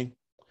 Okay.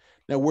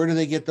 Now, where do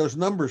they get those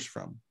numbers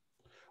from?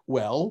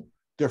 Well,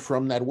 they're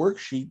from that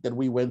worksheet that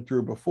we went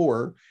through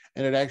before,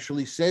 and it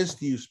actually says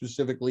to you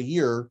specifically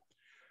here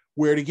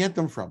where to get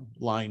them from.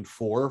 Line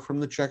 4 from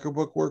the checker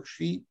book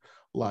worksheet,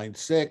 line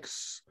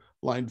 6,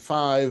 line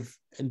 5,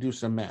 and do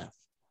some math.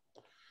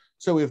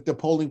 So if the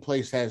polling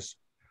place has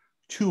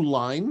 2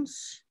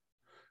 lines,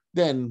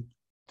 then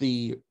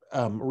the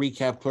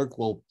recap clerk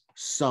will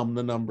sum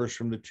the numbers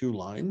from the 2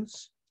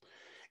 lines.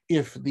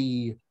 If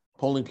the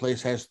polling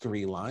place has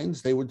 3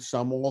 lines, they would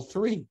sum all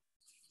 3.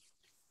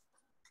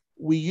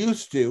 We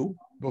used to,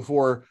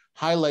 before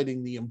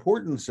highlighting the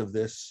importance of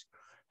this,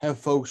 have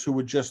folks who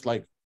would just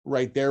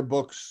write their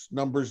books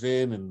numbers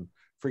in and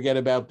forget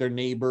about their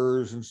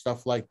neighbors and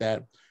stuff like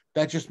that.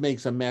 That just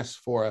makes a mess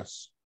for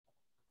us.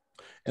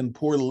 And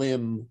poor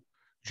Lynn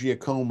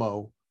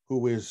Giacomo,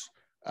 who is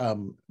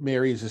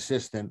Mary's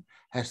assistant,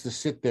 has to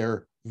sit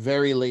there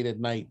very late at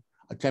night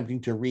attempting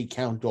to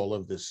recount all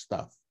of this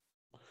stuff.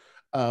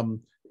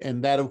 And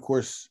that, of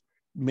course,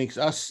 makes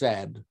us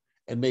sad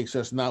and makes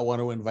us not want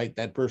to invite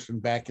that person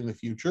back in the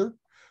future.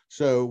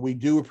 So we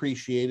do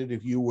appreciate it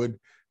if you would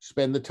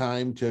spend the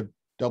time to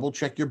double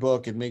check your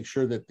book and make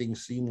sure that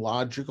things seem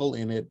logical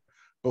in it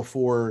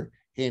before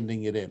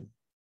handing it in,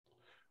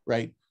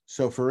 right?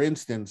 So for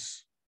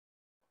instance,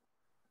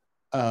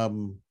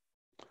 the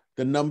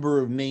number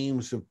of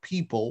names of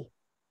people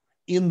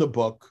in the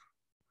book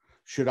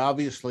should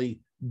obviously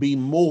be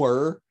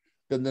more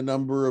than the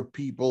number of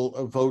people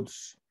of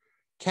votes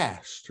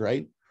cast,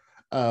 right?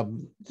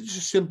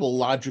 Just simple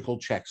logical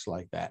checks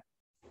like that.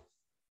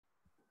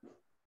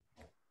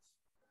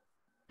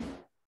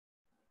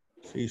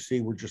 So you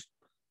see, we're just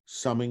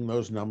summing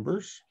those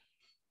numbers.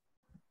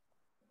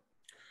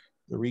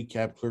 The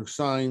recap clerk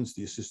signs,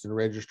 the assistant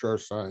registrar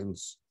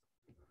signs,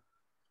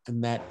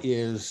 and that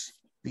is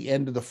the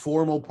end of the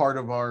formal part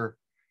of our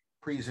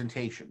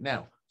presentation.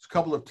 Now, there's a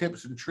couple of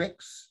tips and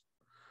tricks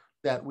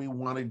that we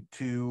wanted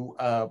to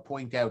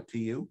point out to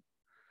you.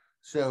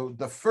 So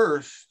the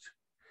first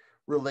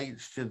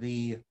relates to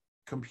the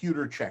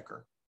computer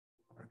checker.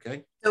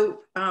 Okay. So,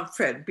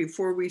 Fred,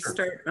 before we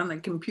start on the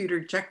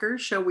computer checker,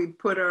 shall we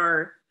put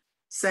our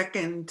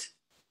second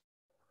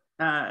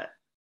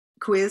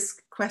quiz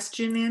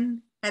question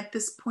in at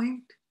this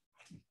point?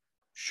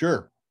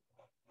 Sure.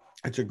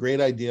 It's a great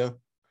idea.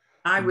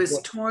 I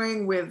was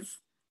toying with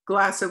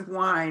glass of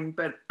wine,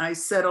 but I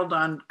settled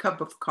on cup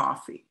of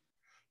coffee.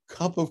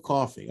 Cup of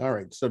coffee. All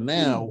right. So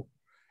now,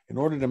 in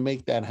order to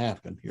make that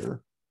happen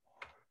here,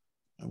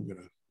 I'm going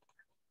to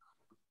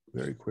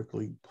very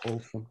quickly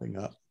pull something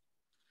up.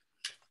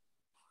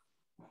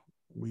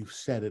 We've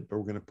said it, but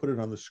we're going to put it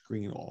on the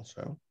screen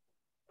also.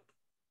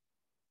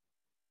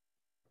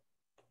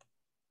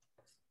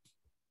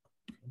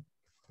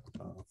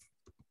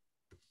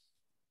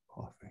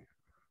 Coffee.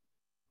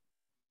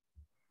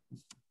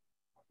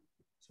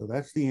 So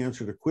that's the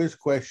answer to quiz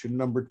question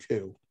number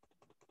 2.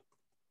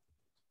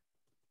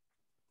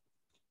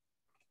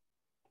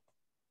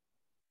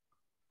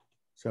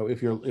 So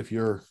if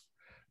you're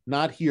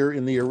not here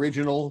in the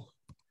original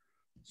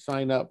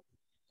sign up,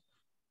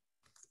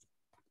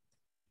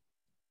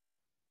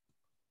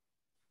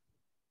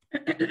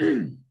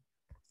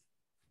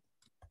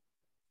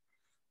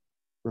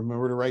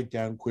 remember to write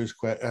down quiz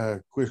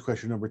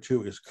question number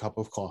 2 is cup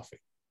of coffee.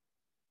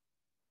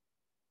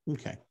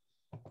 Okay.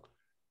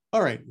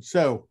 All right.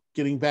 So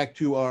getting back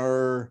to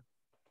our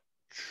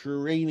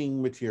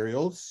training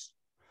materials,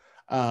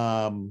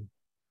 the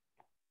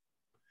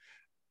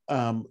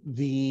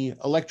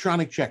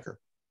electronic checker.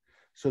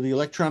 So the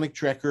electronic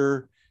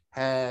checker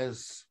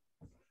has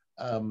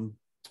a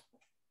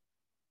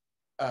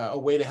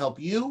way to help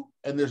you,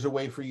 and there's a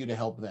way for you to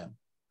help them.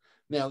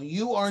 Now,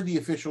 you are the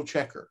official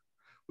checker,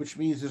 which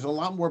means there's a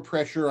lot more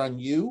pressure on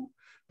you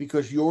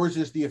because yours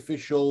is the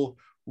official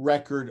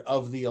record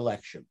of the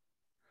election.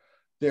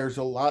 There's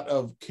a lot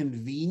of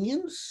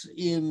convenience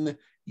in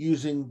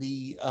using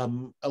the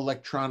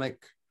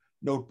electronic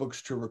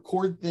notebooks to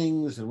record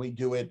things, and we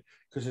do it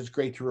because it's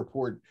great to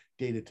report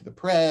data to the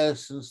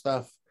press and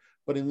stuff.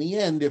 But in the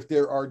end, if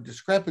there are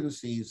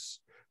discrepancies,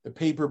 the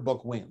paper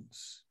book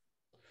wins.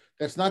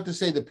 That's not to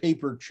say the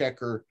paper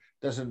checker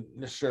doesn't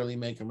necessarily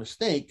make a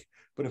mistake,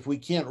 but if we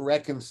can't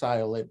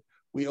reconcile it,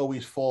 we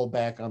always fall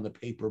back on the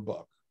paper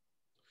book.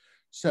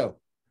 So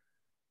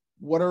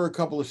what are a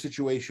couple of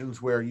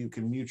situations where you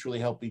can mutually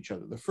help each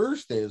other? The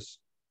first is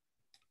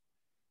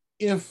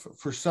if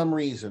for some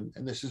reason,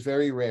 and this is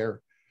very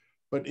rare,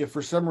 but if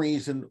for some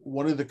reason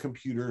one of the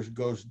computers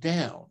goes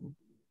down,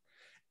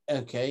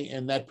 okay,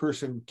 and that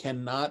person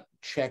cannot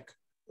check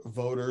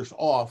voters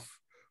off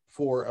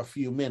for a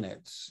few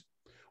minutes,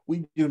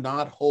 we do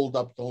not hold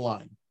up the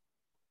line.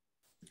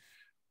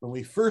 When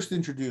we first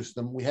introduced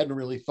them, we hadn't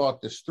really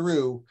thought this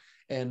through,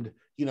 and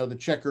the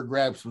checker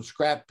grabbed some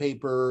scrap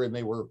paper and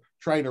they were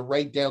trying to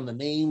write down the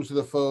names of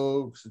the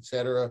folks, et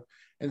cetera.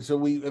 And so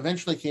we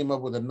eventually came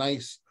up with a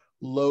nice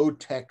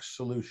low-tech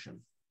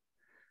solution.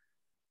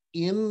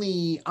 In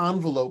the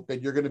envelope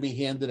that you're going to be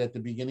handed at the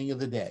beginning of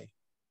the day,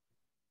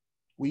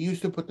 we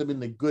used to put them in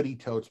the goodie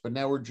totes, but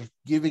now we're just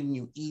giving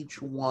you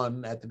each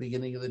one at the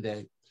beginning of the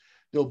day.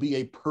 There'll be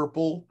a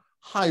purple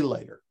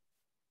highlighter.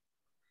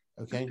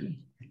 Okay.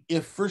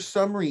 If for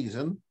some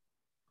reason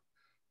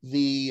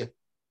the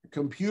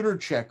computer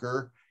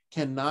checker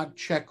cannot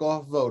check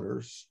off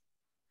voters,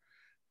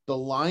 the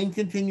line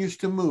continues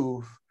to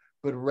move,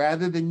 but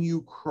rather than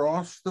you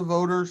cross the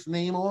voter's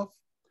name off,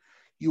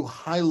 you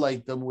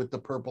highlight them with the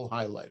purple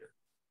highlighter.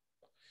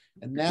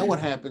 And now what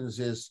happens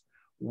is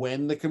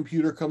when the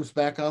computer comes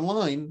back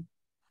online,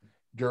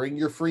 during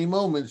your free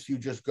moments, you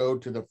just go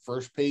to the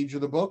first page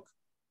of the book,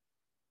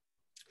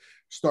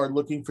 start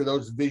looking for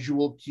those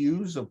visual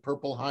cues of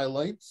purple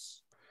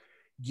highlights,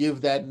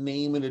 give that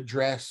name and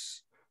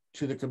address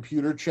to the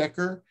computer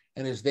checker,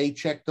 and as they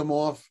check them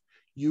off,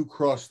 you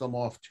cross them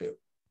off too.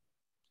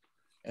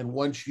 And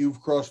once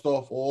you've crossed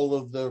off all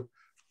of the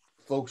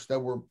folks that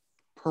were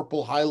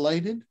purple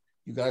highlighted,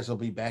 you guys will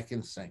be back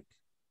in sync.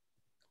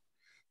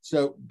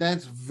 So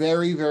that's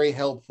very, very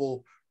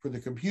helpful for the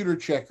computer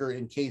checker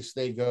in case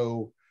they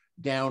go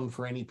down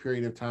for any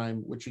period of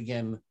time, which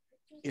again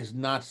is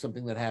not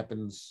something that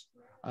happens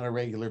on a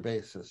regular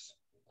basis.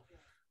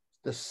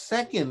 The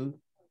second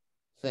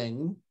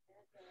thing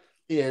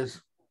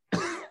is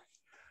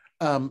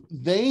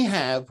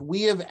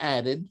we have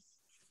added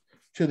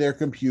to their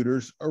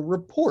computers a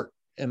report,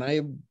 and I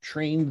have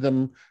trained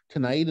them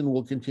tonight and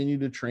will continue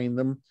to train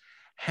them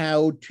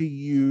how to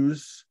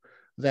use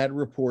that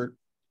report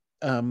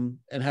and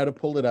how to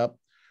pull it up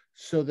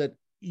so that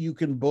you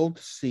can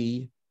both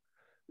see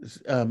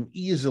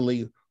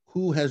easily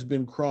who has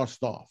been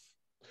crossed off.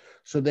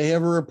 So they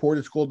have a report,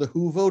 it's called the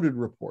Who Voted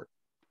Report.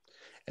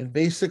 And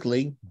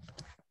basically,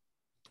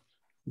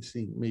 let's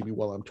see, maybe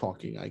while I'm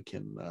talking, I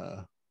can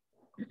pull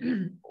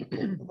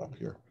it up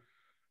here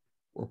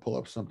or pull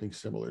up something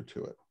similar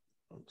to it.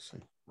 Let's see.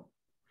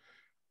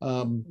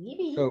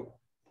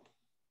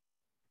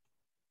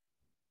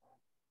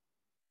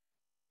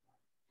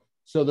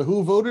 So the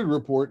Who Voted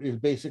Report is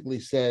basically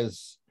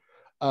says,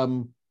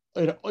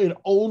 it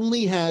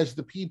only has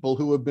the people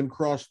who have been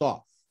crossed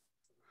off.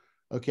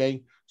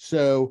 Okay,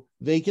 so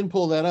they can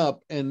pull that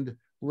up, and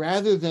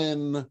rather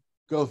than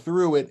go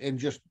through it and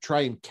just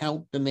try and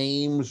count the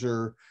names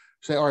or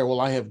say, all right,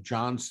 well, I have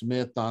John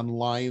Smith on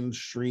Lion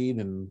Street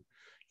and,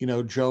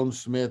 Joan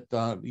Smith,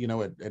 at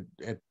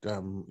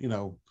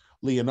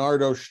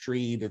Leonardo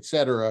Street,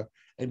 etc.,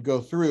 and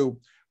go through.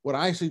 What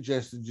I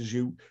suggested is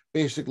you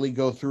basically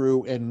go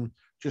through and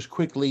just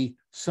quickly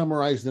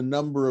summarize the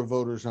number of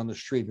voters on the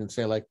street and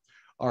say, like,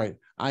 all right,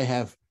 I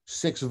have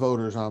 6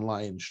 voters on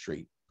Lion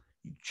Street.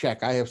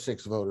 Check, I have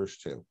 6 voters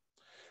too.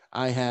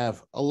 I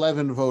have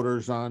 11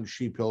 voters on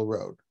Sheep Hill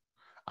Road.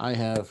 I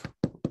have,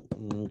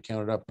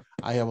 count it up,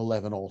 I have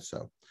 11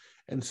 also.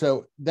 And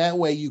so that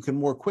way you can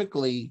more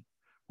quickly,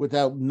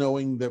 without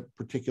knowing the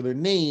particular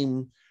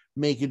name,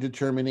 make a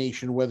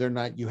determination whether or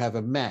not you have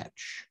a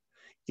match.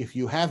 If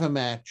you have a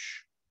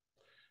match,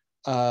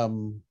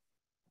 you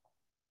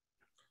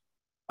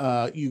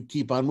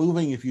keep on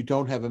moving. If you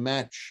don't have a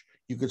match,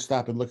 you could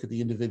stop and look at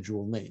the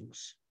individual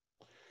names.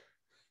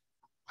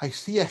 I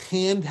see a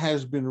hand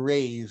has been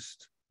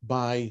raised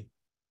by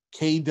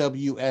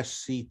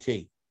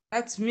KWSCT.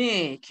 That's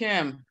me,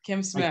 Kim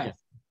Smith.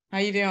 How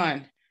you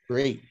doing?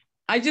 Great.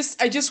 I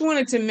just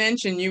wanted to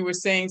mention, you were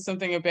saying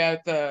something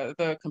about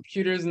the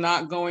computers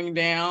not going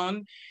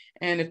down.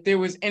 And if there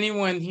was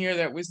anyone here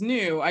that was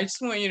new, I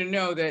just want you to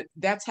know that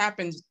that's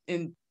happened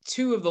in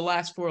 2 of the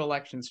last 4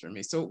 elections for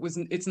me. So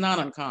it's not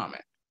uncommon.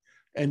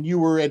 And you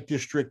were at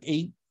District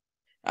 8?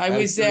 I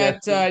was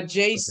at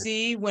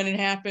JC when it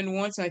happened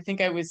once. I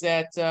think I was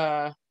at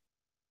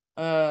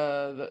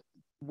the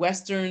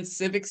Western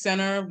Civic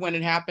Center when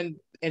it happened.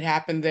 It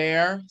happened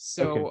there.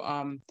 So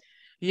okay.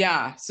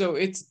 Yeah, so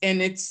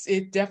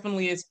it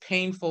definitely is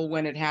painful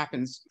when it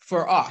happens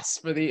for us,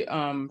 for the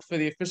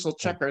official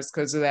checkers,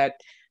 because of that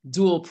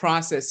dual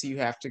process you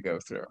have to go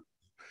through.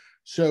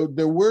 So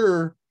there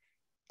were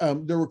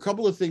a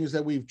couple of things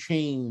that we've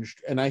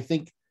changed, and I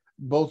think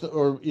both,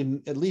 or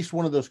in at least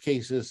one of those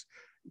cases,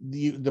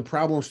 the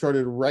problem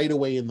started right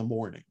away in the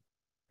morning.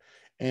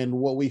 And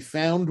what we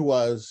found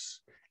was,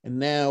 and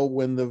now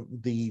when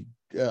the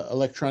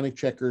electronic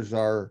checkers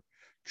are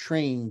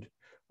trained,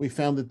 we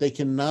found that they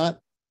cannot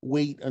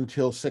wait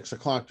until 6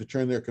 o'clock to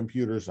turn their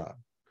computers on.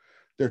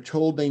 They're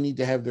told they need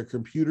to have their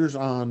computers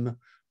on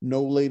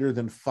no later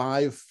than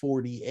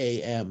 5:40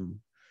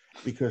 a.m.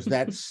 because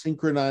that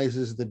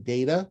synchronizes the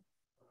data.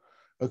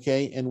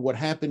 Okay, and what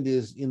happened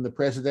is in the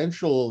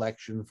presidential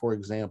election, for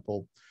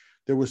example,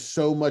 there was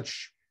so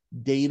much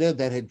data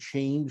that had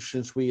changed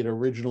since we had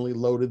originally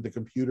loaded the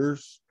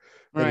computers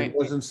that it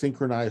wasn't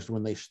synchronized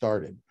when they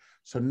started.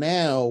 So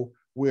now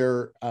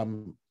we're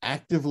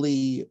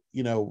actively,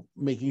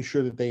 making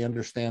sure that they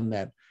understand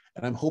that.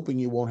 And I'm hoping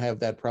you won't have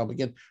that problem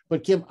again.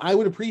 But Kim, I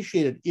would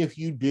appreciate it if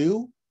you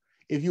do,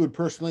 if you would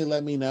personally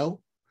let me know,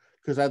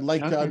 because I'd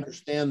like to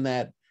understand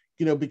that,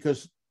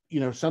 because,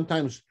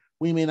 sometimes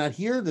we may not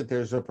hear that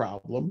there's a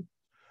problem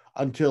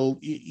until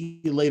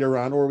later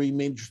on, or we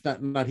may just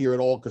not hear at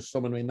all because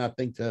someone may not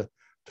think to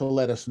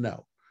let us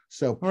know.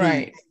 So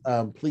please,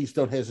 please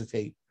don't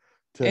hesitate.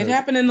 It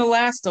happened in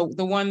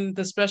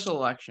the special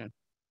election.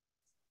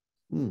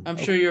 I'm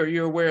sure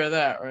you're aware of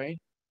that, right?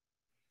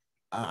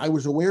 I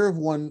was aware of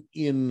one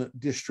in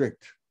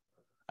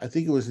I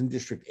think it was in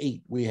District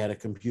 8. We had a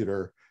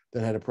computer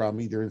that had a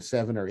problem, either in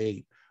 7 or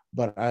 8,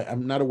 but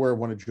I'm not aware of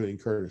one at Judy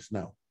Curtis.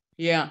 No.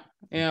 Yeah,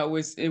 it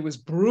was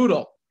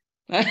brutal.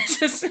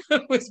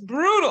 It was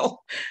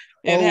brutal.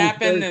 It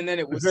happened, and then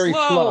it was very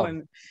slow.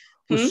 And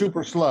it was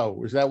super slow.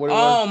 Was that what it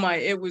was? Oh my!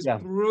 It was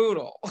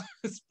brutal.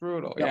 It's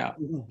brutal. Yeah.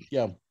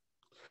 Yeah.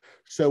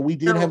 So we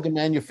did have the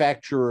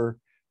manufacturer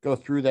go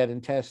through that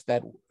and test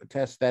that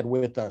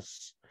with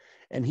us,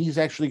 and he's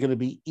actually going to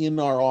be in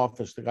our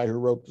office. The guy who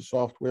wrote the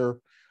software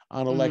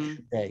on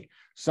election day.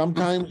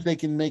 Sometimes they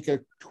can make a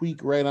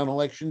tweak right on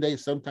election day.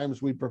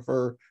 Sometimes we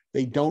prefer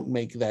they don't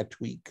make that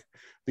tweak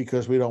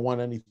because we don't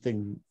want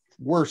anything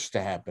worse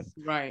to happen.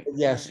 Right. But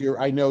yes,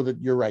 I know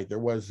that you're right. There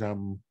was a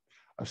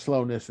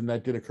slowness, and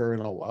that did occur in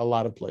a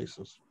lot of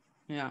places.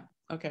 Yeah.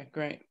 Okay,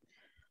 great.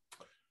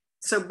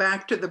 So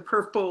back to the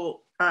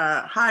purple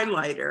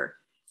highlighter,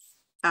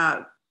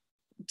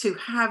 to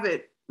have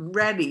it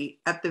ready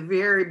at the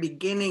very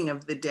beginning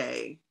of the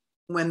day,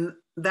 when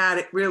that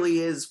it really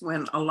is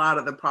when a lot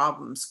of the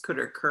problems could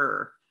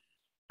occur.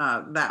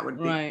 That would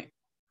be right.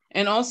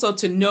 And also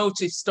to know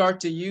to start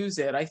to use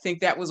it. I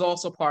think that was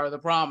also part of the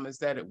problem, is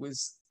that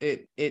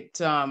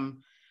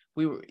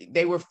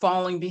they were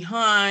falling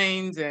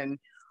behind, and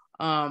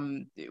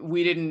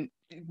we didn't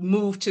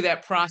move to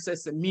that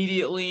process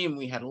immediately, and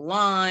we had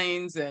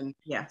lines, and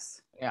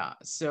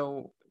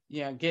so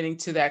getting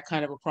to that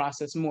kind of a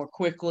process more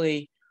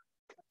quickly,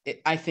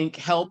 I think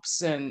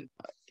helps. And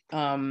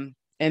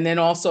then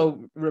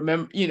also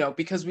remember,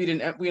 because we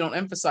don't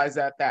emphasize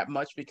that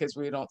much because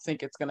we don't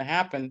think it's going to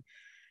happen.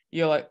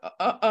 You're like,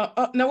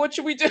 now what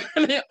should we do?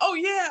 Oh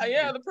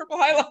yeah, the purple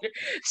highlighter.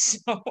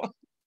 So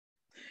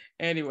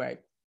anyway,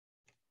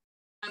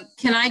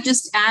 Can I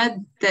just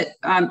add that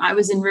I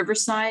was in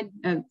Riverside.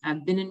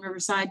 I've been in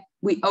Riverside.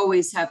 We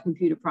always have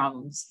computer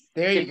problems.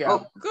 There you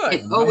go. Good.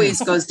 It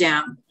always goes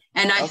down.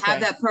 And I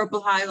have that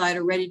purple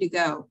highlighter ready to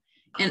go.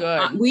 And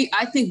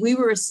I think we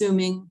were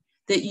assuming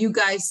that you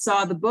guys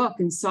saw the book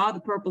and saw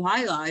the purple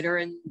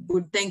highlighter and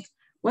would think,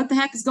 what the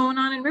heck is going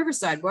on in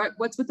Riverside?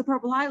 What's with the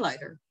purple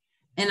highlighter?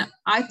 And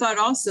I thought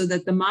also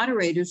that the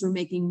moderators were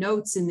making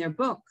notes in their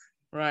book.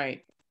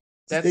 Right.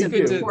 That's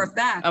good to report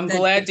back. I'm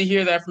glad to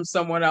hear that from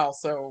someone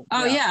else. So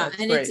yeah,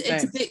 and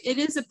it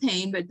is a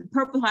pain, but the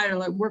purple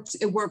highlighter works.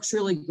 It works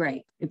really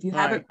great. If you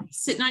have it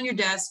sitting on your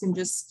desk and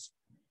just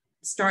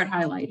start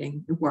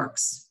highlighting, it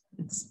works.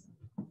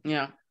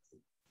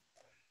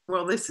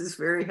 Well, this is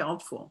very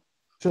helpful.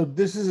 So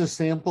this is a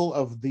sample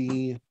of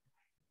the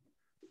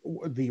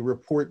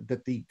report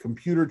that the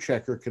computer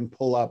checker can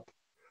pull up,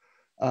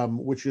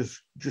 which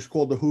is just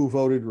called the Who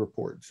Voted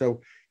report. So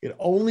it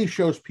only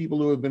shows people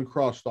who have been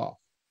crossed off.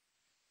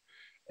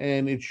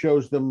 And it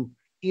shows them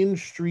in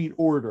street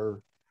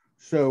order.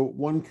 So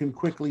one can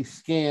quickly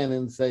scan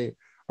and say,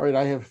 all right,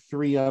 I have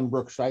 3 on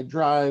Brookside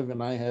Drive,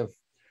 and I have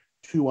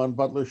 2 on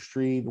Butler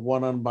Street,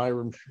 1 on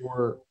Byram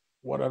Shore,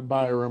 1 on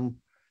Byram,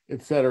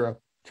 etc.,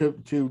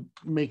 to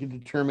make a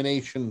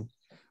determination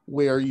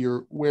where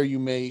you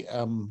may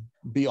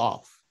be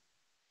off.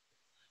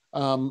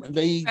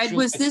 Ed,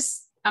 was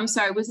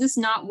this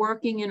not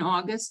working in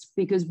August?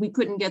 Because we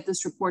couldn't get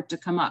this report to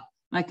come up.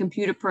 My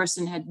computer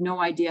person had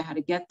no idea how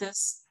to get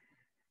this.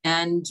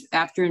 And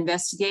after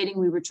investigating,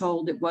 we were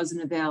told it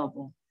wasn't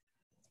available.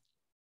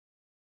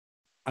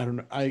 I don't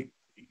know.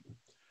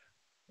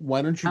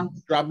 Why don't you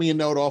drop me a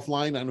note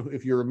offline on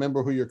if you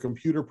remember who your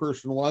computer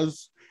person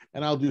was,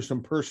 and I'll do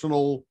some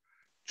personal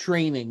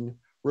training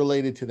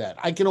related to that.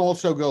 I can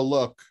also go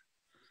look.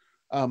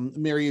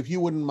 Mary, if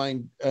you wouldn't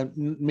mind,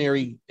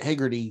 Mary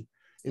Hegarty,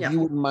 if you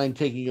wouldn't mind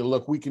taking a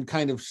look, we can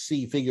kind of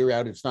figure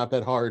out, it's not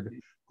that hard,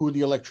 who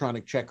the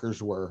electronic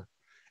checkers were,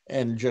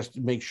 and just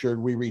make sure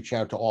we reach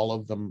out to all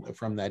of them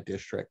from that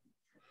district.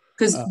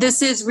 Because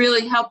this is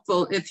really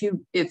helpful if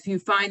you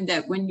find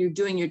that when you're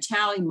doing your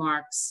tally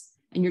marks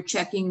and you're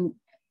checking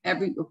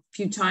every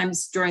few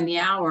times during the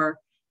hour,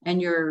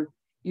 and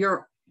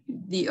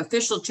the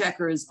official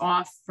checker is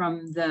off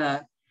from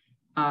the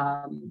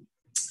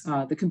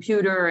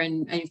computer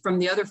and from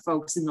the other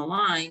folks in the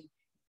line,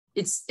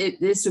 this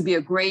would be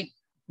a great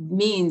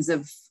means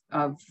of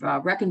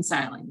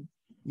reconciling.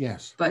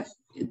 Yes. But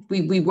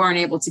we weren't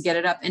able to get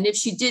it up. And if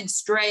she did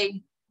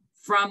stray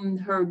from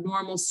her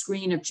normal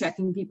screen of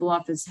checking people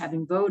off as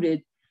having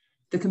voted,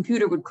 the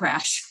computer would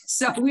crash.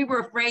 So we were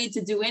afraid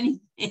to do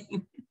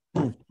anything.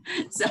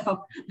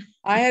 So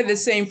I had the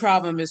same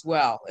problem as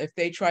well. If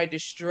they tried to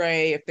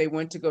stray, if they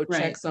went to go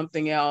check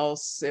something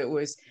else, it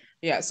was,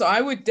 so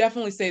I would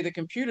definitely say the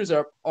computers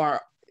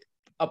are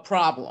a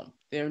problem.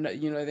 They're not,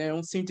 they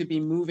don't seem to be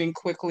moving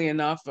quickly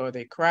enough, or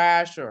they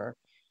crash, or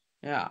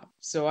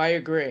so I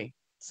agree.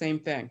 Same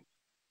thing.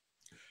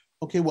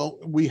 Okay, well,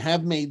 we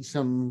have made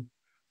some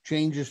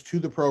changes to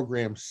the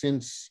program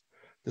since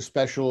the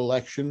special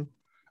election.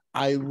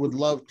 I would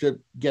love to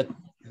get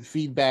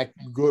feedback,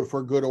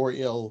 good or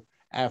ill,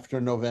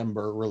 after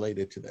November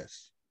related to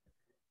this.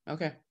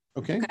 Okay.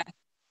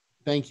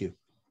 Thank you.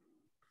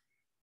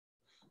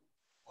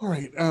 All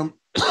right.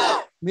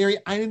 Mary,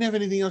 I didn't have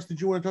anything else. Did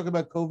you want to talk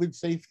about COVID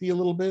safety a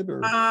little bit?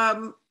 Or?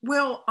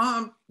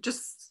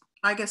 Just,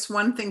 I guess,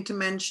 one thing to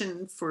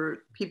mention for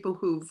people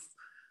who've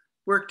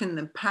worked in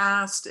the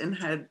past and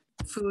had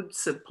food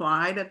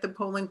supplied at the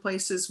polling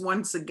places.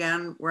 Once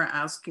again, we're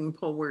asking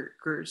poll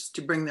workers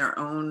to bring their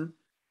own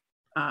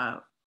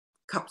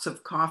cups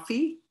of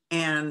coffee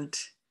and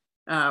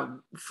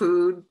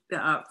food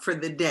for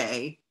the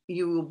day.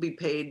 You will be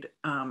paid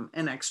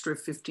an extra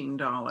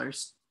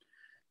 $15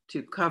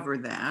 to cover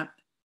that.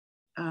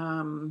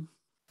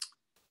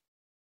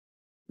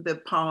 The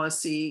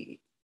policy,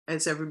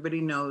 as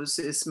everybody knows,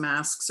 is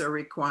masks are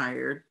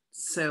required.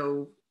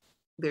 So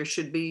there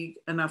should be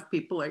enough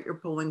people at your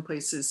polling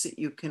places that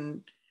you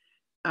can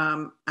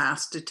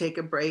ask to take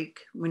a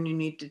break when you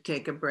need to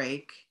take a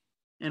break.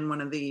 And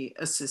one of the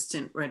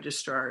assistant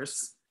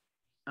registrars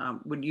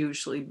would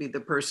usually be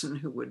the person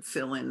who would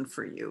fill in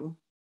for you.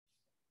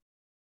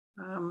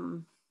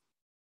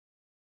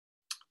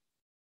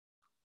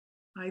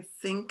 I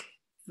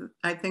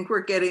think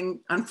we're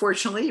getting,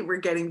 unfortunately, we're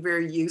getting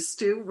very used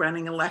to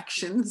running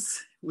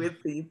elections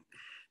with the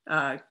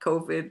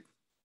COVID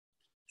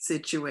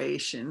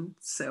situation.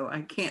 So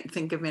I can't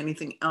think of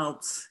anything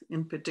else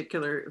in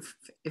particular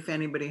if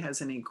anybody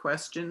has any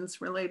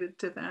questions related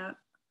to that.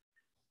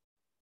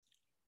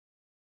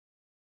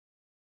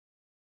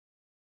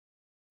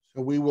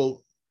 So we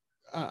will,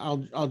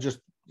 I'll just,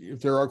 if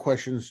there are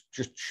questions,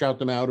 just shout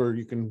them out, or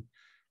you can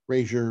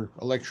raise your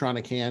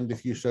electronic hand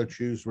if you so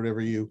choose,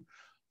 whatever you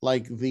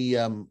like. The,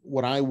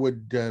 what I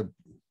would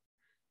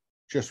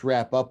just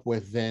wrap up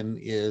with then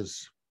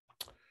is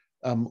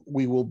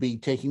we will be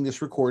taking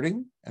this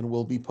recording and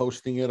we'll be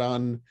posting it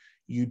on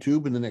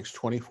YouTube in the next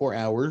 24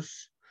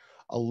 hours.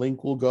 A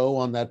link will go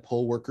on that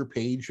poll worker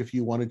page if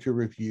you wanted to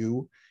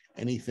review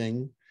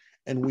anything.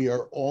 And we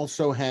are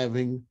also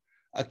having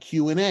a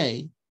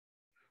Q&A,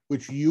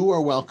 which you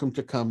are welcome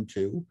to come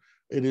to.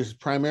 It is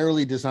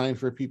primarily designed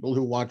for people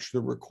who watch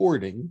the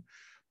recording.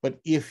 But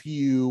if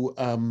you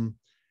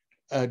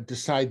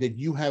decide that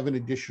you have an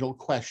additional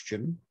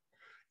question,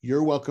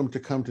 you're welcome to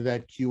come to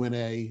that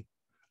Q&A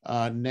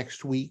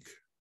next week.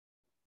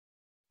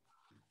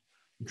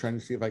 I'm trying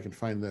to see if I can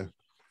find the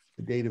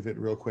date of it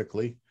real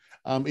quickly.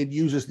 It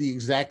uses the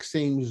exact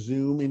same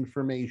Zoom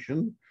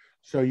information,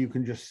 so you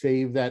can just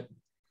save that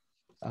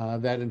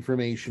that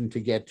information to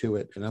get to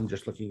it. And I'm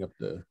just looking up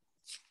the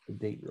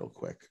date real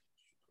quick.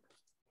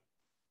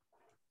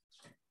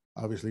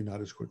 Obviously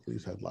not as quickly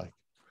as I'd like.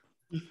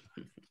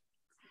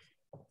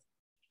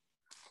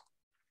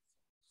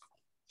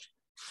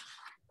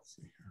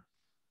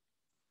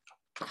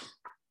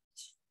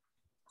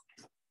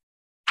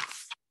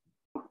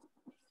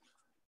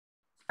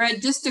 Fred,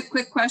 just a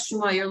quick question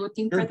while you're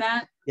looking for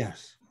that.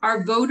 Yes.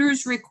 Are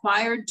voters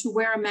required to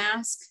wear a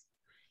mask?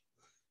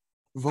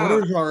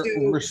 Voters are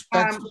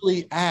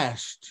respectfully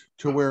asked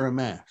to wear a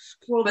mask.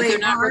 Well, but they're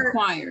not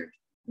required.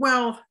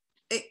 Well,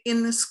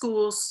 in the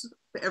schools,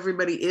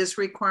 everybody is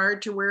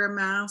required to wear a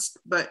mask,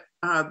 but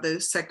the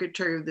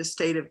Secretary of the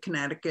State of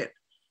Connecticut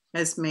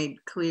has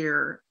made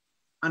clear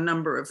a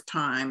number of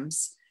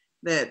times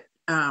that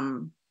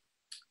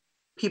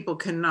people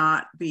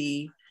cannot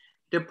be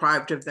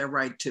deprived of their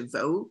right to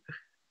vote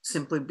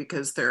simply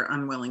because they're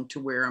unwilling to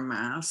wear a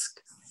mask.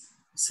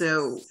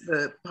 So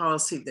the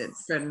policy that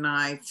Fred and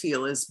I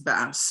feel is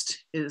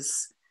best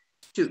is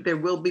there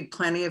will be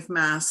plenty of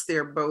masks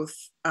there, both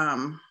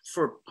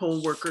for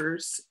poll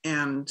workers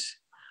and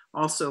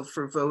also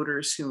for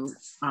voters who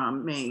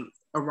may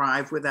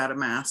arrive without a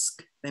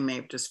mask. They may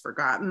have just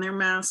forgotten their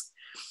mask.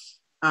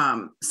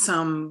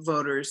 Some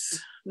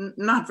voters,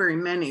 not very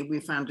many, we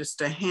found just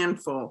a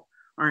handful,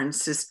 are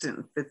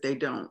insistent that they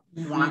don't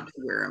want to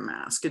wear a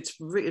mask. It's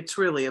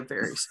really a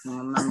very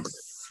small number.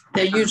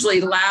 They're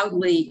usually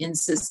loudly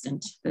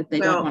insistent that they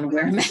don't want to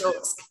wear a mask. So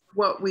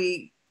what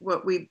we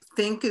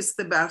think is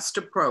the best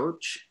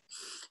approach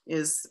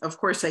is, of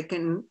course, they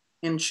can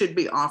and should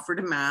be offered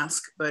a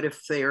mask, but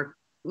if they're,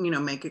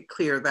 make it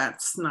clear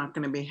that's not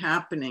going to be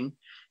happening,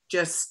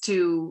 just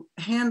to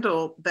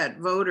handle that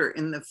voter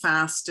in the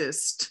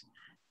fastest,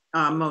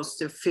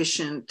 most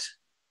efficient,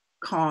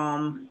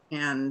 calm,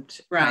 and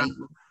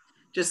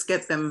just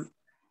get them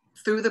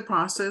through the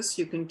process.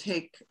 You can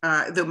take,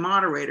 the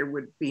moderator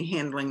would be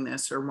handling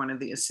this, or one of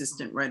the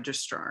assistant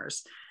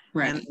registrars.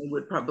 And they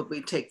would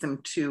probably take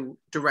them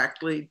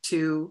directly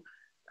to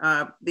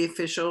the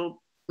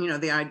official,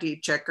 the ID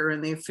checker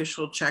and the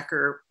official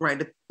checker,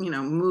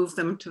 move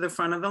them to the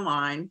front of the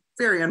line,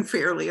 very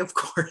unfairly, of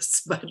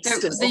course, but there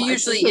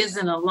usually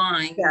isn't a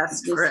line.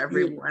 Yes, for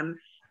everyone.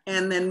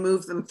 And then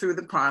move them through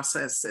the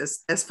process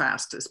as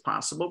fast as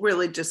possible.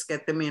 Really just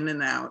get them in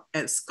and out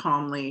as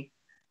calmly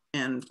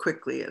and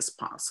quickly as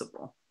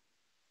possible.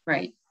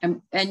 Right.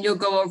 And you'll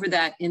go over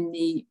that in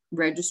the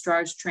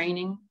registrar's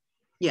training?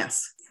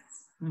 Yes.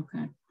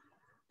 Okay.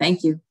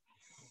 Thank you.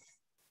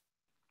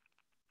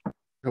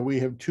 So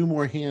we have two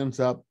more hands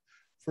up.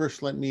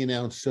 First, let me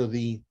announce, so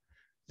the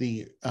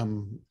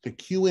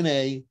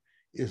Q&A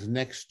is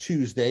next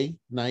Tuesday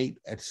night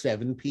at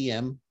 7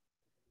 p.m.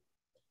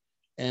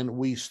 And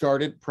we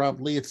start it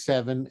promptly at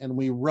 7, and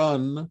we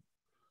run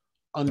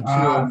until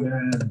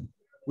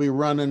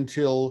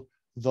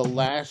the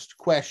last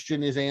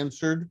question is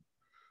answered,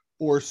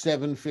 or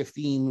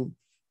 7:15,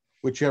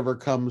 whichever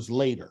comes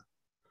later.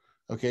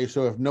 Okay,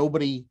 so if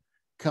nobody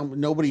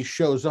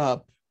shows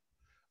up,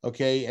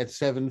 okay, at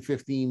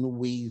 7:15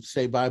 we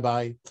say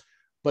bye-bye.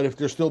 But if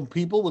there's still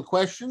people with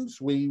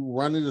questions, we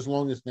run it as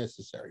long as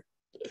necessary.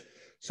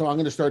 So I'm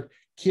going to start.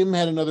 Kim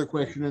had another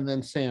question, and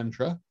then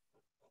Sandra.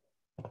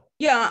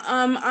 Yeah,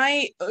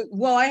 I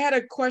had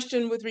a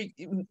question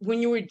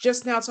when you were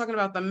just now talking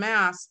about the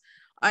masks.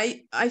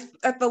 I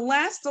at the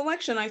last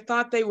election, I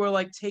thought they were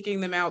like taking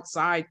them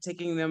outside,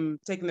 taking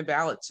the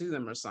ballot to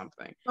them or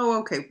something. Oh,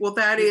 okay. Well,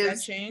 Did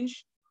that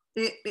change?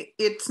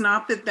 It's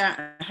not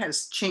that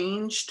has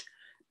changed,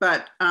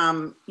 but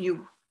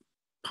you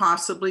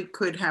possibly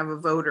could have a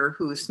voter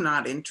who's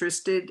not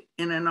interested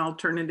in an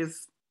alternative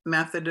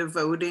method of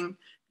voting,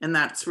 and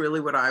that's really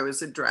what I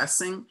was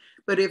addressing.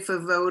 But if a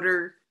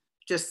voter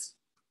just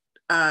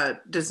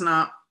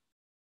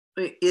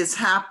is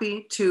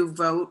happy to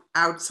vote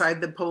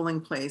outside the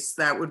polling place,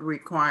 that would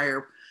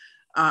require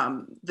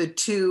the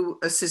two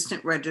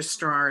assistant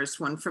registrars,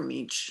 one from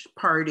each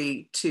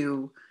party,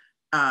 to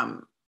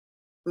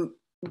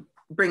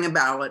bring a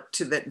ballot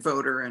to that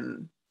voter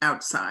and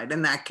outside,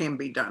 and that can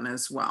be done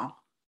as well.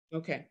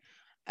 Okay.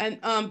 And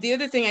the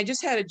other thing, I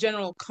just had a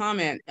general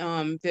comment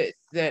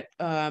that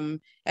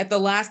at the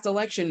last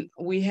election,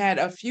 we had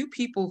a few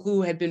people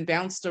who had been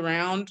bounced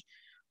around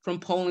from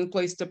polling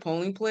place to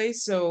polling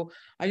place. So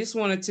I just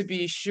wanted to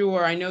be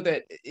sure. I know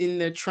that in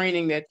the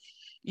training that,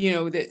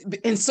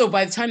 and so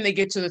by the time they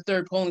get to the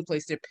third polling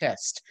place, they're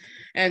pissed.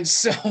 And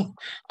so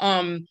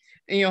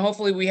you know,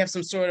 hopefully we have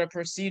some sort of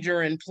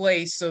procedure in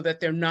place so that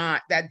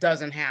that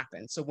doesn't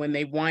happen. So when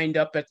they wind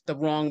up at the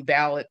wrong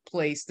ballot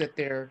place, that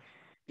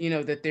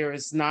that there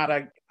is not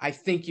I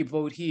think you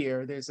vote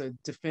here, there's a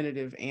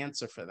definitive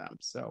answer for them.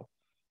 So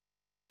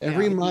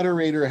every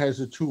moderator has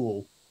a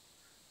tool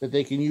that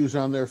they can use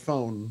on their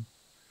phone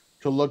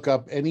to look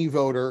up any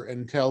voter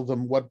and tell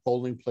them what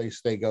polling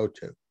place they go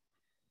to.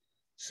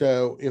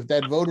 So if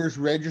that voter's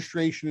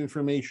registration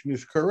information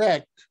is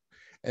correct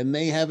and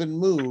they haven't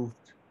moved,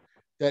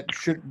 that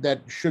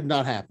should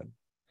not happen.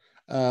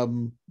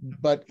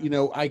 But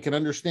I can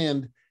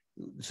understand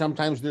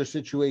sometimes there's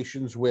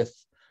situations with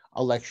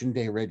election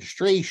day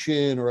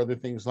registration or other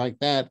things like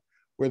that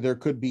where there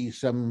could be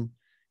some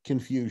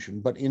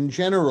confusion. But in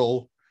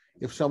general,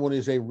 if someone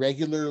is a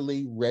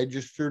regularly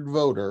registered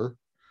voter,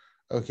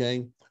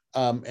 okay,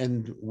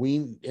 and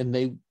we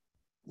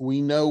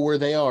know where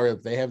they are,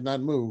 if they have not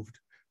moved,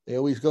 they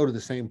always go to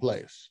the same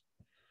place.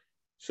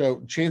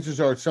 So chances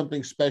are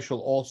something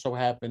special also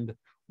happened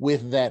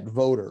with that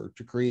voter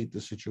to create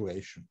the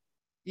situation.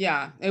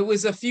 Yeah, it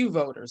was a few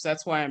voters.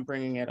 That's why I'm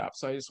bringing it up.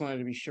 So I just wanted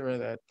to be sure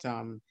that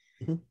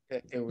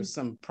that there was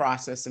some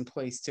process in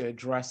place to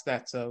address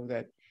that, so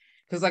that,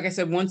 because like I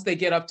said, once they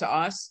get up to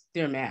us,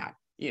 they're mad.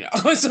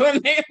 So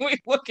when we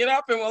look it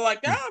up and we're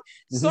like,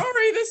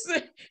 sorry,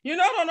 you're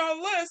not on our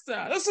list.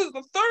 This is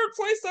the third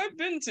place I've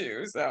been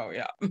to. So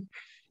yeah.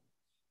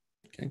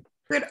 Okay.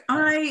 Could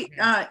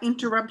I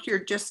interrupt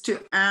here just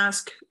to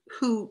ask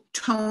who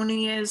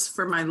Tony is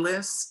for my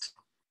list?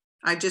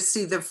 I just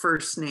see the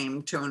first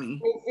name,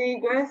 Tony.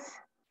 Zegras.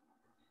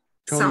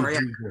 Sorry,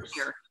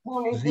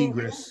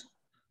 Zegras.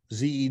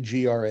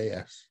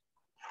 Zegras.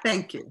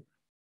 Thank you.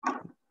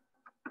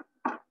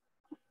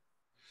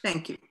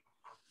 Thank you.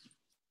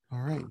 All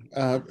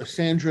right.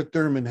 Sandra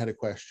Thurman had a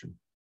question.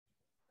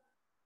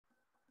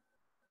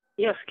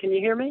 Yes, can you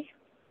hear me?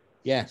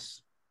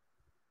 Yes.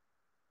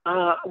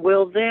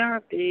 Will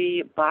there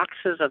be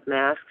boxes of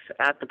masks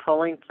at the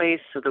polling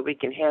place so that we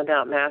can hand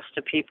out masks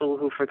to people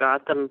who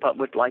forgot them but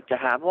would like to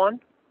have one?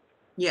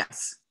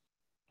 Yes.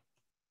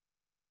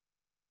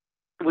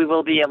 We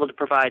will be able to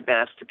provide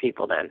masks to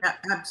people then?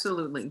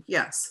 Absolutely,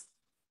 yes.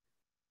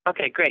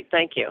 Okay, great,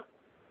 thank you.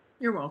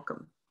 You're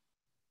welcome.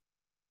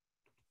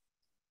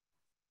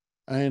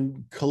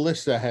 And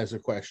Calissa has a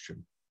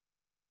question.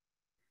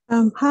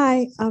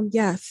 Hi.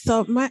 Yes.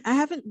 So I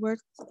haven't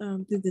worked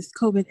through this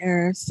COVID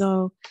era.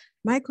 So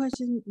my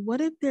question: what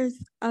if there's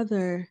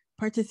other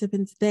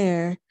participants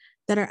there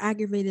that are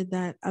aggravated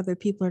that other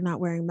people are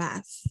not wearing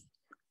masks?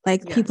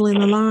 Like people in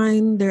the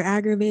line, they're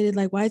aggravated.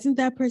 Like, why isn't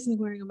that person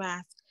wearing a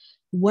mask?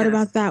 What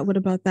about that? What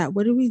about that?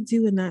 What do we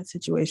do in that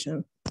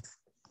situation?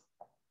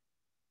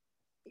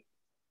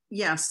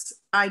 Yes,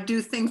 I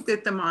do think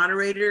that the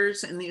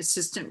moderators and the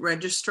assistant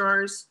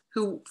registrars,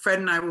 who Fred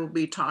and I will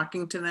be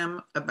talking to them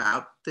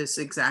about this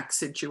exact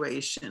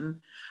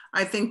situation,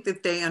 I think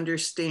that they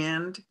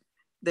understand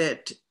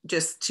that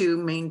just to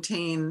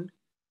maintain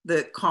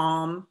the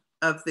calm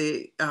of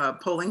the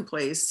polling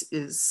place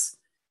is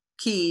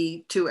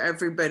key to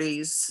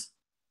everybody's.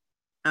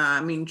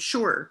 I mean,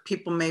 sure,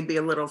 people may be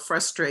a little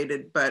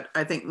frustrated, but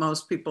I think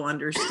most people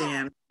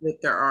understand that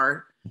there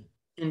are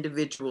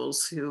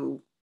individuals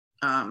who,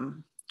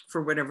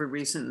 for whatever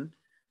reason,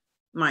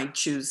 might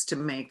choose to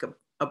make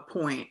a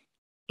point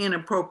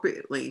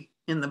inappropriately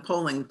in the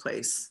polling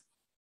place.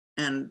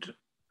 And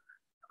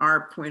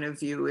our point of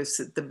view is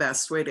that the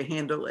best way to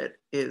handle it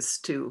is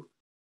to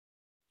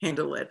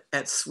handle it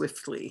as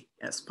swiftly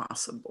as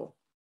possible.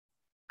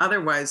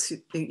 Otherwise,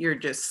 you're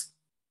just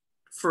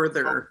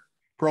further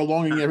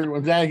prolonging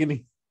everyone's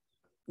agony.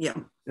 Yeah.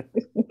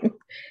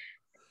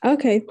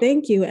 Okay,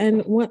 thank you.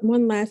 And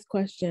one last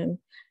question.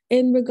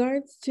 In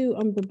regards to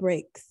the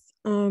breaks,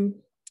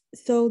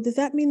 so does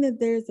that mean that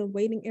there's a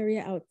waiting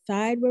area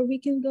outside where we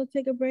can go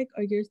take a break,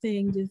 or you're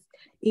saying just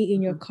eat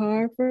in your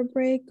car for a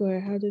break, or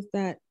how does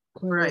that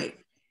work? Right.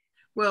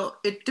 Well,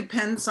 it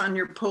depends on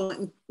your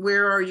polling.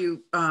 Where are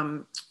you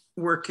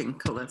working,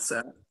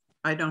 Calissa?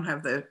 I don't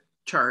have the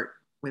chart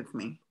with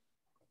me.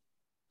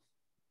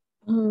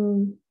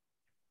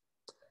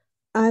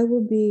 I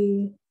will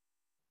be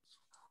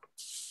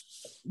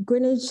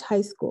Greenwich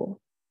High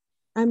School.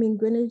 I'm in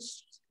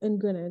Greenwich,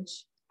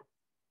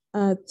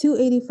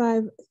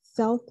 285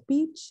 South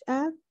Beach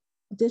Ave,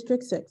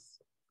 District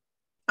 6.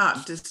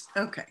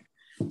 Okay.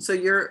 So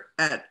you're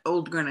at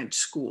Old Greenwich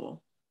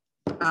School.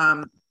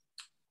 At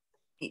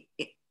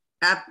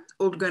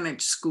Old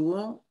Greenwich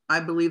School,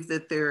 I believe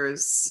that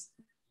there's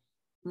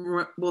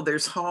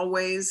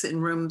hallways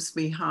and rooms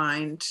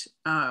behind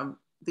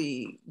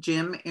the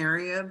gym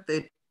area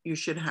that you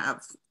should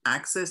have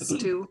access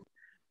to,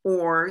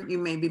 or you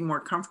may be more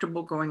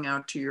comfortable going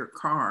out to your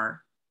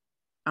car.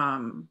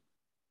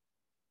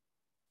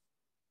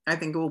 I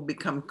think it will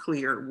become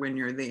clear when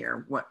you're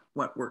there what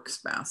works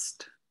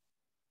best.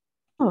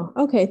 Oh,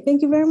 okay.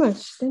 Thank you very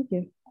much. Thank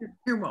you.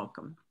 You're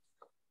welcome.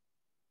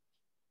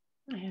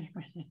 I had a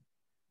question.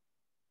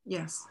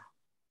 Yes.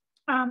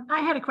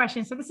 I had a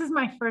question. So this is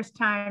my first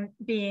time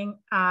being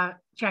a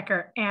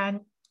checker,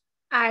 and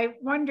I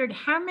wondered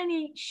how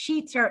many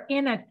sheets are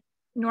in a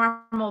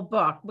normal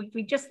book.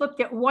 We just looked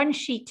at one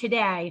sheet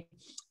today,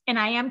 and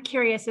I am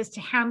curious as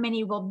to how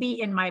many will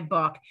be in my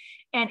book.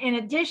 And in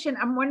addition,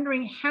 I'm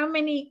wondering how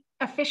many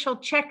official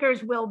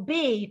checkers will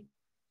be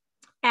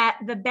at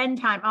the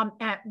Bend Time,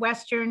 at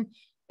Western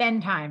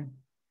Bend Time.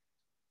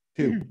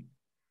 2.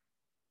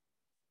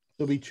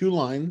 There'll be 2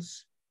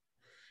 lines.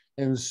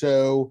 And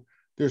so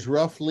there's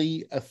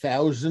roughly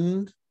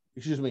 1,000,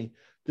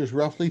 there's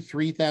roughly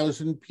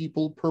 3,000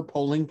 people per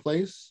polling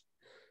place.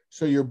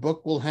 So your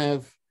book will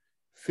have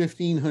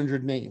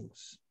 1,500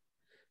 names.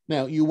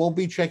 Now, you won't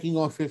be checking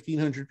off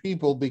 1,500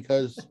 people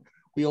because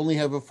we only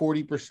have a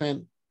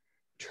 40%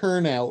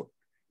 turnout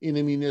in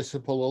a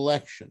municipal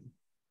election.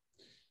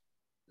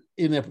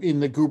 In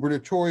the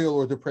gubernatorial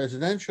or the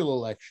presidential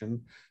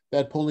election,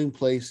 that polling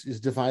place is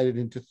divided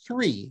into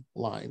 3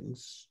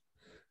 lines.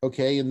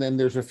 Okay, and then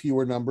there's a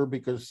fewer number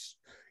because,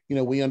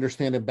 we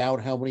understand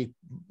about how many,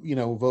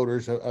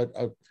 voters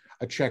a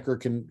checker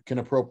can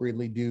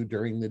appropriately do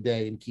during the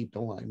day and keep the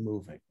line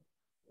moving.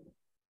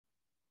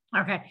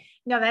 Okay,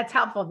 no, that's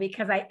helpful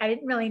because I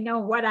didn't really know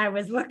what I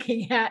was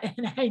looking at,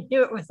 and I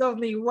knew it was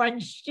only one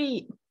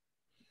sheet.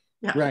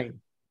 Yeah. Right.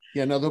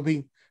 Yeah, no,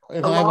 he'll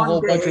have a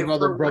whole bunch of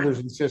other brothers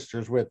and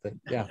sisters with it.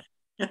 Yeah.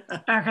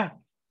 Okay.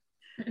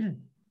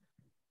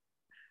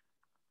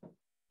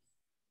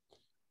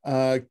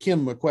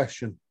 Kim, a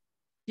question.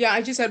 Yeah,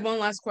 I just had one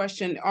last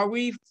question. Are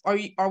we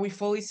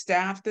fully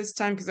staffed this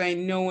time? Because I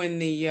know in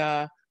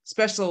the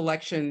special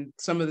election,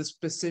 some of the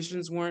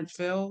positions weren't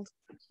filled.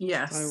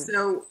 Yes.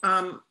 So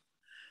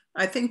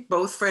I think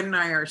both Fred and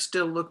I are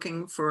still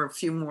looking for a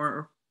few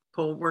more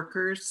poll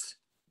workers.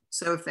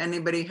 So if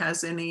anybody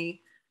has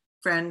any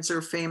friends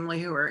or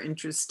family who are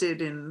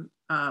interested in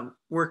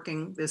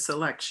working this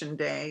election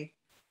day,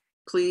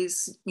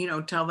 please,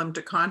 tell them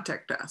to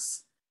contact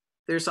us.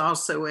 There's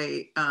also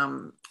a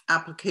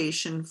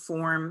application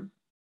form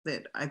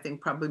that I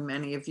think probably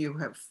many of you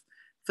have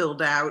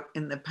filled out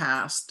in the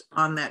past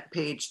on that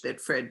page that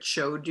Fred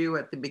showed you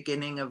at the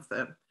beginning of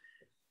the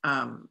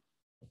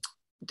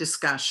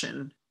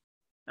discussion.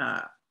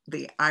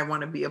 The I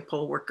Want to Be a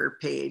Poll Worker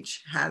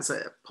page has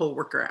a poll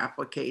worker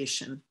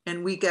application,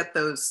 and we get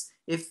those.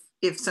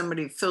 If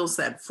somebody fills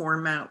that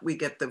form out, we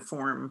get the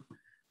form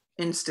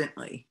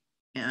instantly,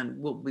 and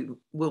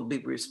we'll be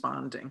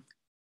responding.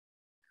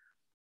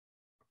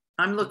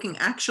 I'm looking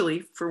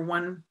actually for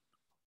one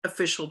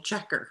official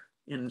checker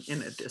in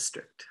a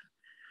district.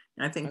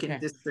 I think in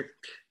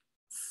District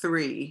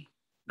 3,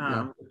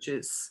 which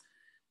is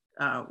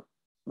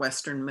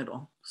Western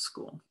Middle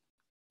School.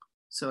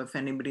 So if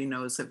anybody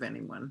knows of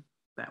anyone,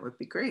 that would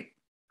be great.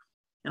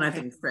 And I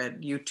think, Fred,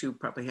 you two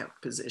probably have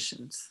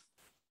positions.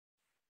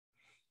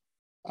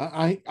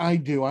 I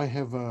do. I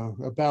have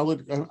a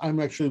ballot. I'm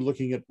actually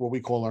looking at what we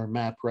call our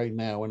map right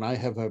now, and I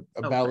have a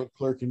ballot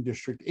clerk in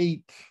District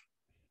 8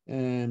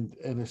 and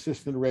an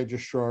assistant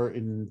registrar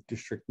in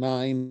District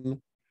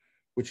 9,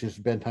 which is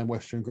Bend Time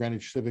Western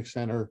Greenwich Civic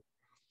Center,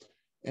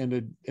 and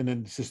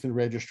an assistant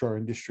registrar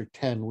in District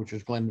 10, which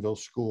is Glenville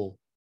School.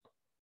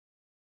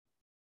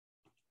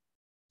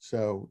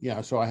 So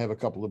yeah, so I have a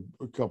couple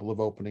of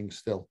openings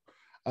still,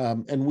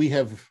 and we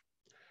have.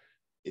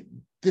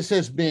 This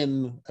has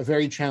been a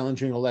very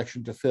challenging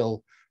election to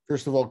fill.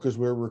 First of all, because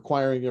we're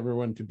requiring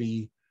everyone to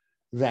be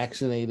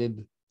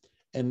vaccinated,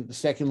 and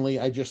secondly,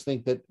 I just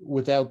think that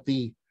without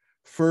the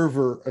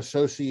fervor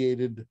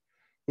associated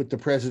with the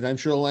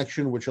presidential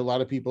election, which a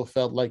lot of people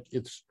felt like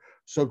it's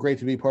so great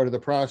to be part of the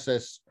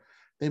process,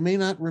 they may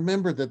not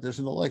remember that there's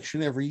an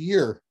election every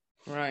year.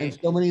 Right. And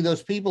so many of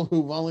those people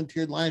who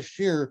volunteered last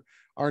year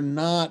are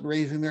not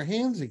raising their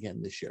hands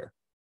again this year.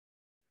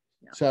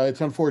 Yeah. So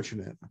it's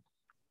unfortunate.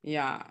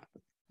 Yeah,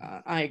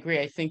 I agree.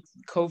 I think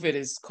COVID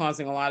is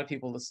causing a lot of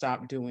people to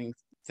stop doing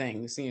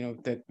things,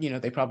 that,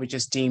 they probably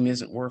just deem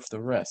isn't worth the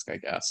risk, I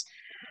guess.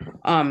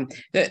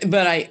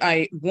 But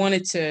I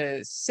wanted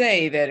to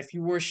say that if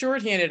you were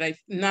shorthanded,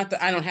 not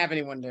that I don't have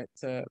anyone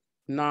to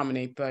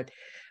nominate, but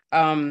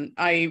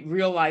I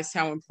realized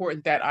how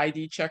important that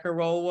ID checker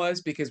role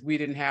was because we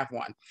didn't have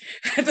one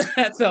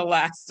at the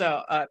last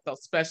the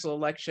special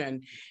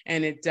election,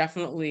 and it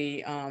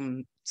definitely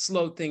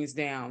slowed things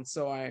down.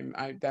 So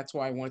that's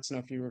why I wanted to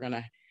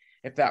know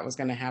if that was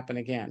gonna happen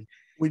again.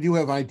 We do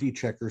have ID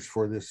checkers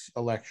for this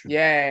election.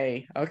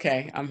 Yay!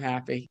 Okay, I'm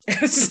happy.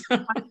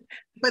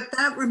 But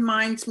that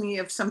reminds me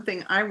of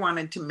something I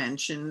wanted to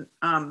mention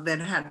that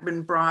had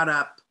been brought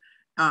up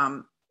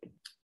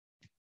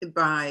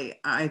by,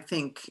 I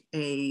think,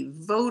 a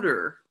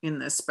voter in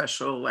the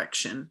special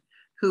election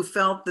who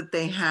felt that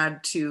they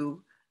had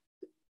to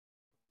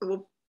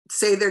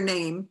say their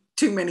name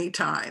too many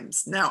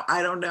times. Now,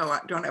 I don't know, I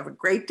don't have a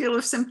great deal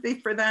of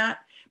sympathy for that,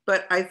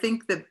 but I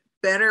think the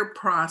better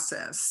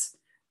process,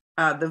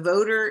 the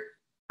voter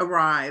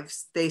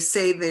arrives, they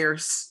say their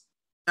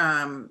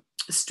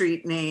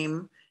street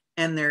name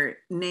and their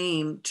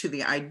name to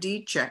the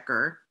ID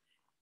checker,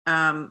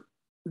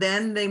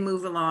 then they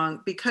move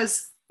along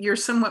because you're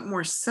somewhat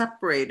more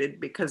separated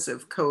because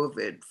of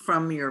COVID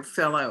from your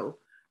fellow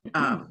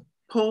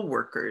poll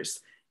workers.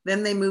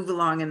 Then they move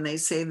along and they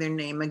say their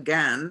name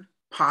again,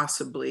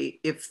 possibly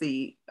if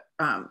the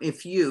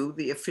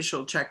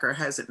official checker,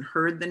 hasn't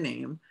heard the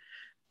name.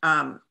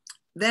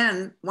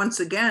 Then once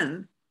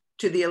again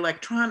to the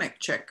electronic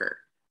checker.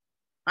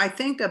 I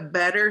think a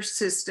better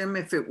system,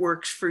 if it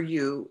works for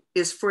you,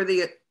 is for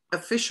the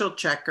official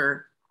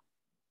checker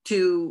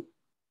to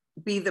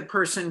be the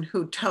person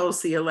who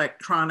tells the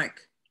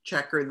electronic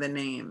checker the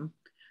name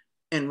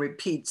and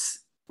repeats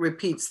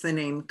the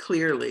name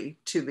clearly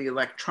to the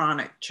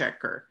electronic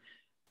checker.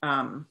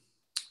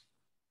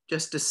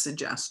 Just a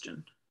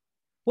suggestion.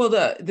 Well,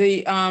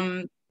 the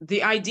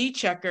ID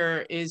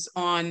checker is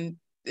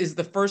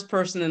the first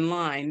person in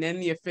line, then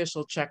the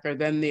official checker,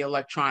 then the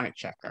electronic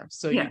checker.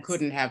 So yes. You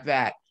couldn't have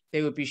that.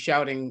 They would be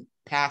shouting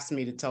past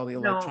me to tell the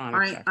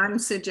electronic checker. I'm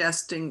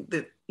suggesting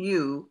that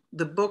you,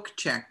 the book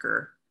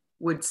checker,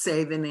 would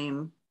say the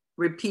name,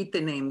 repeat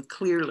the name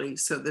clearly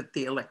so that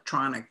the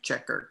electronic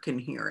checker can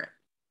hear it.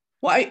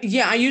 Well,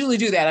 I usually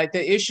do that.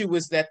 The issue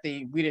was that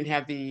we didn't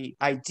have the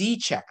ID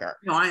checker.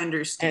 No, I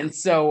understand. And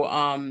so,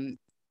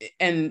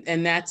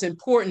 and that's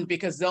important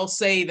because they'll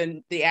say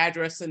the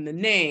address and the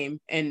name,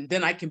 and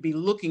then I can be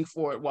looking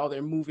for it while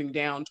they're moving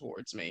down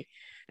towards me,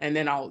 and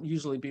then I'll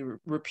usually be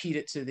repeat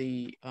it to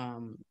the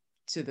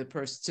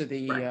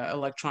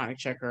electronic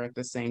checker at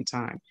the same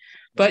time.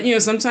 But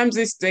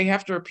sometimes they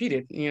have to repeat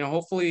it.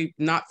 Hopefully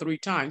not 3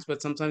 times,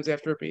 but sometimes they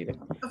have to repeat it.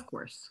 Of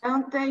course.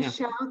 Don't they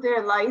show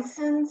their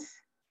license?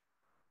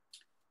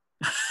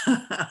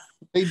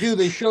 They do.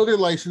 They show their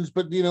license,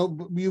 but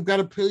you've got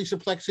a piece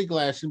of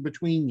plexiglass in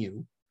between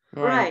you.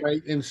 Right.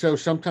 And so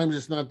sometimes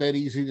it's not that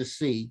easy to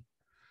see.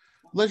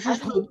 Let's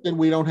just hope that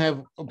we don't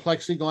have a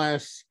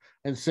plexiglass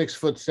and 6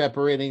 foot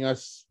separating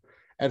us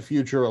at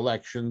future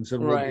elections,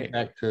 and we'll get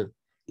back to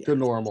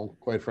normal,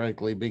 quite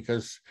frankly,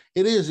 because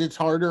it's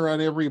harder on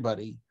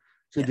everybody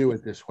to do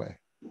it this way.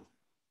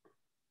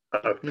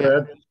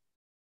 Fred,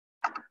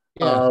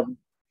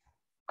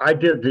 I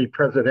did the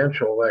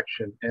presidential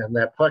election, and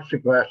that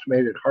plexiglass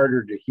made it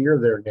harder to hear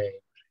their names.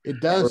 It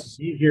does.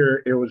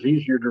 It was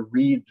easier to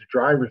read the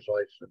driver's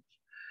license.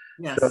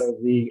 Yes. So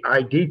the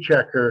ID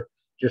checker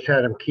just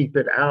had him keep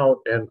it out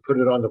and put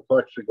it on the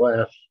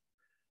plexiglass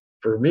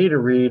for me to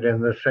read,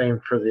 and the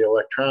same for the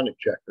electronic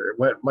checker. It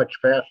went much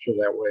faster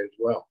that way as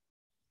well.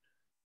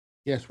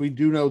 Yes, we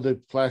do know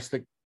that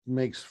plastic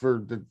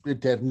it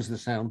deadens the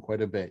sound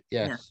quite a bit.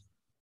 Yes.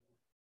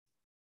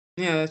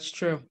 Yeah, that's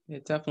true.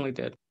 It definitely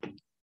did.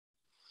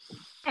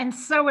 And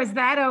so is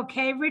that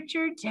okay,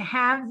 Richard, to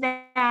have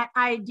that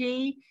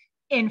ID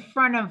in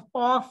front of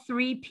all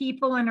 3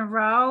 people in a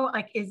row?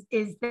 Like, is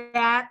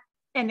that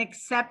an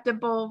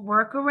acceptable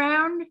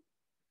workaround?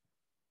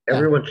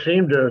 Everyone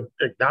seemed to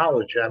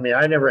acknowledge. I mean,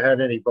 I never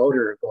had any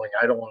voter going,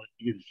 I don't want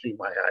you to see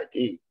my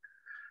ID.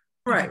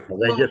 Right.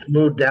 They just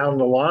moved down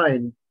the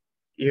line,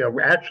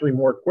 actually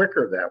more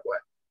quicker that way.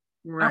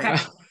 Right.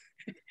 Okay.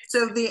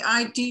 So the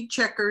ID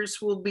checkers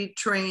will be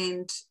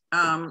trained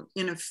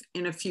in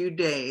a few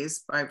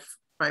days by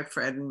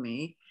Fred and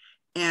me.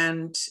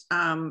 And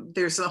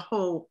there's a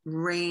whole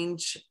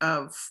range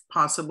of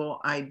possible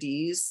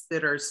IDs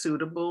that are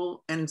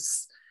suitable. And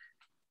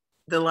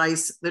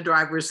the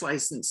driver's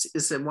license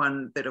is the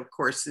one that, of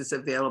course, is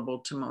available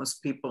to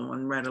most people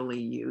and readily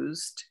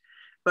used.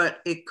 But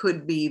it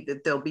could be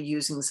that they'll be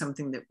using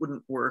something that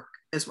wouldn't work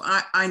as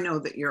well. I know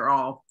that you're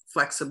all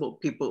flexible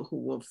people who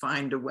will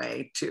find a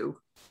way to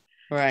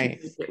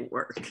make it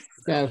work.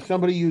 Yeah, if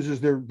somebody uses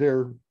their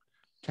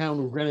town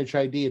of Greenwich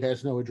ID, it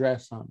has no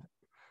address on it,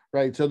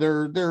 right? So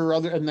there are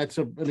other, and that's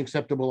an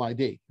acceptable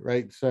ID,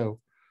 right? So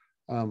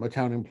a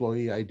town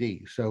employee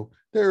ID. So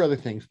there are other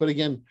things, but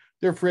again,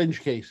 they're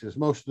fringe cases.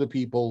 Most of the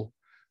people,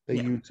 they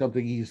use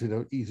something easy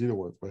to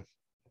work with.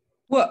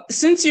 Well,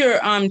 since you're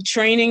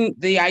training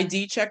the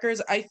ID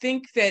checkers, I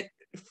think that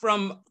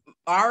from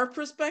our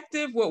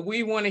perspective, what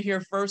we want to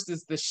hear first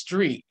is the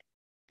street,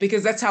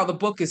 because that's how the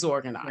book is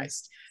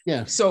organized.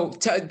 Yeah. So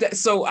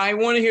I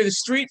want to hear the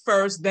street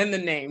first, then the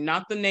name,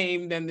 not the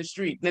name, then the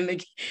street. Then they,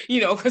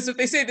 because if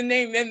they say the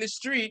name, then the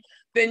street,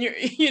 then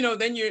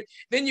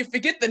then you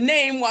forget the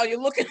name while you're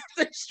looking at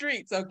the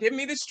street. So give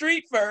me the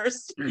street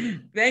first,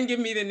 then give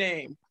me the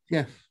name.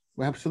 Yes,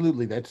 well,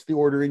 absolutely. That's the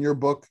order in your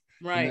book.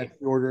 Right. And that's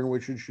the order in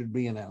which it should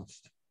be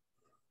announced.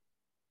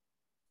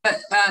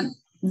 But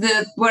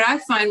what I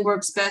find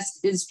works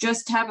best is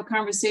just have a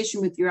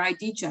conversation with your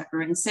ID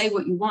checker and say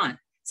what you want.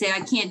 Say, I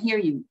can't hear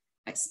you.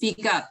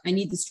 Speak up. I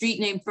need the street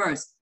name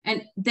first.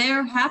 And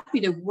they're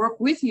happy to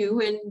work with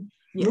you and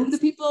move the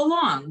people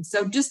along.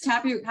 So just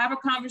have a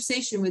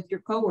conversation with your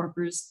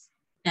coworkers,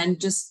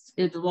 and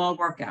it'll all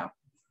work out.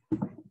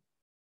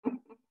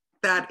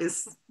 That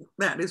is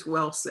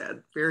well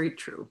said. Very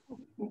true.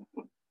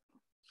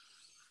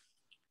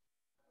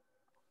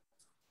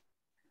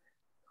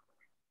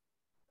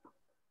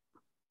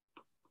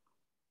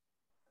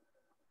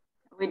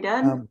 Are we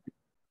done?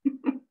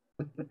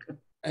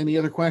 Any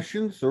other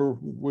questions, or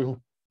we'll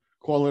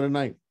call it a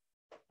night?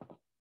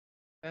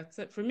 That's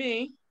it for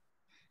me.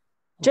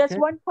 Just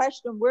one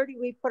question. Where do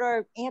we put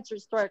our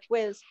answers to our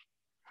quiz?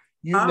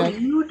 You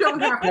don't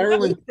have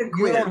Carolyn,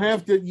 you don't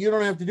have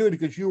to do it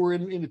because you were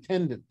in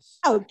attendance.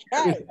 Okay.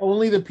 It's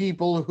only the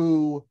people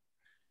who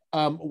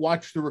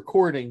watch the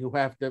recording who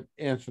have to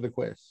answer the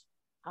quiz.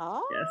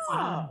 Oh. Yes.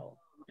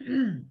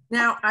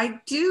 Now I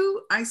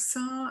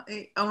saw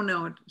oh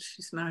no,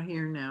 she's not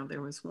here now.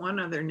 There was one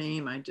other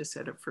name. I just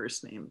had a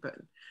first name, but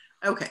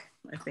okay.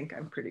 I think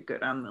I'm pretty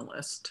good on the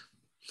list.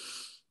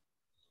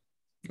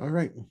 All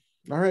right.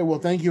 Well,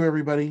 thank you,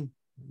 everybody.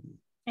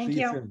 Thank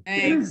you.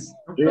 Thanks.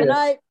 Good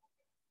night.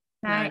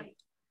 Night.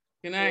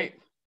 Good night.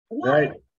 Right.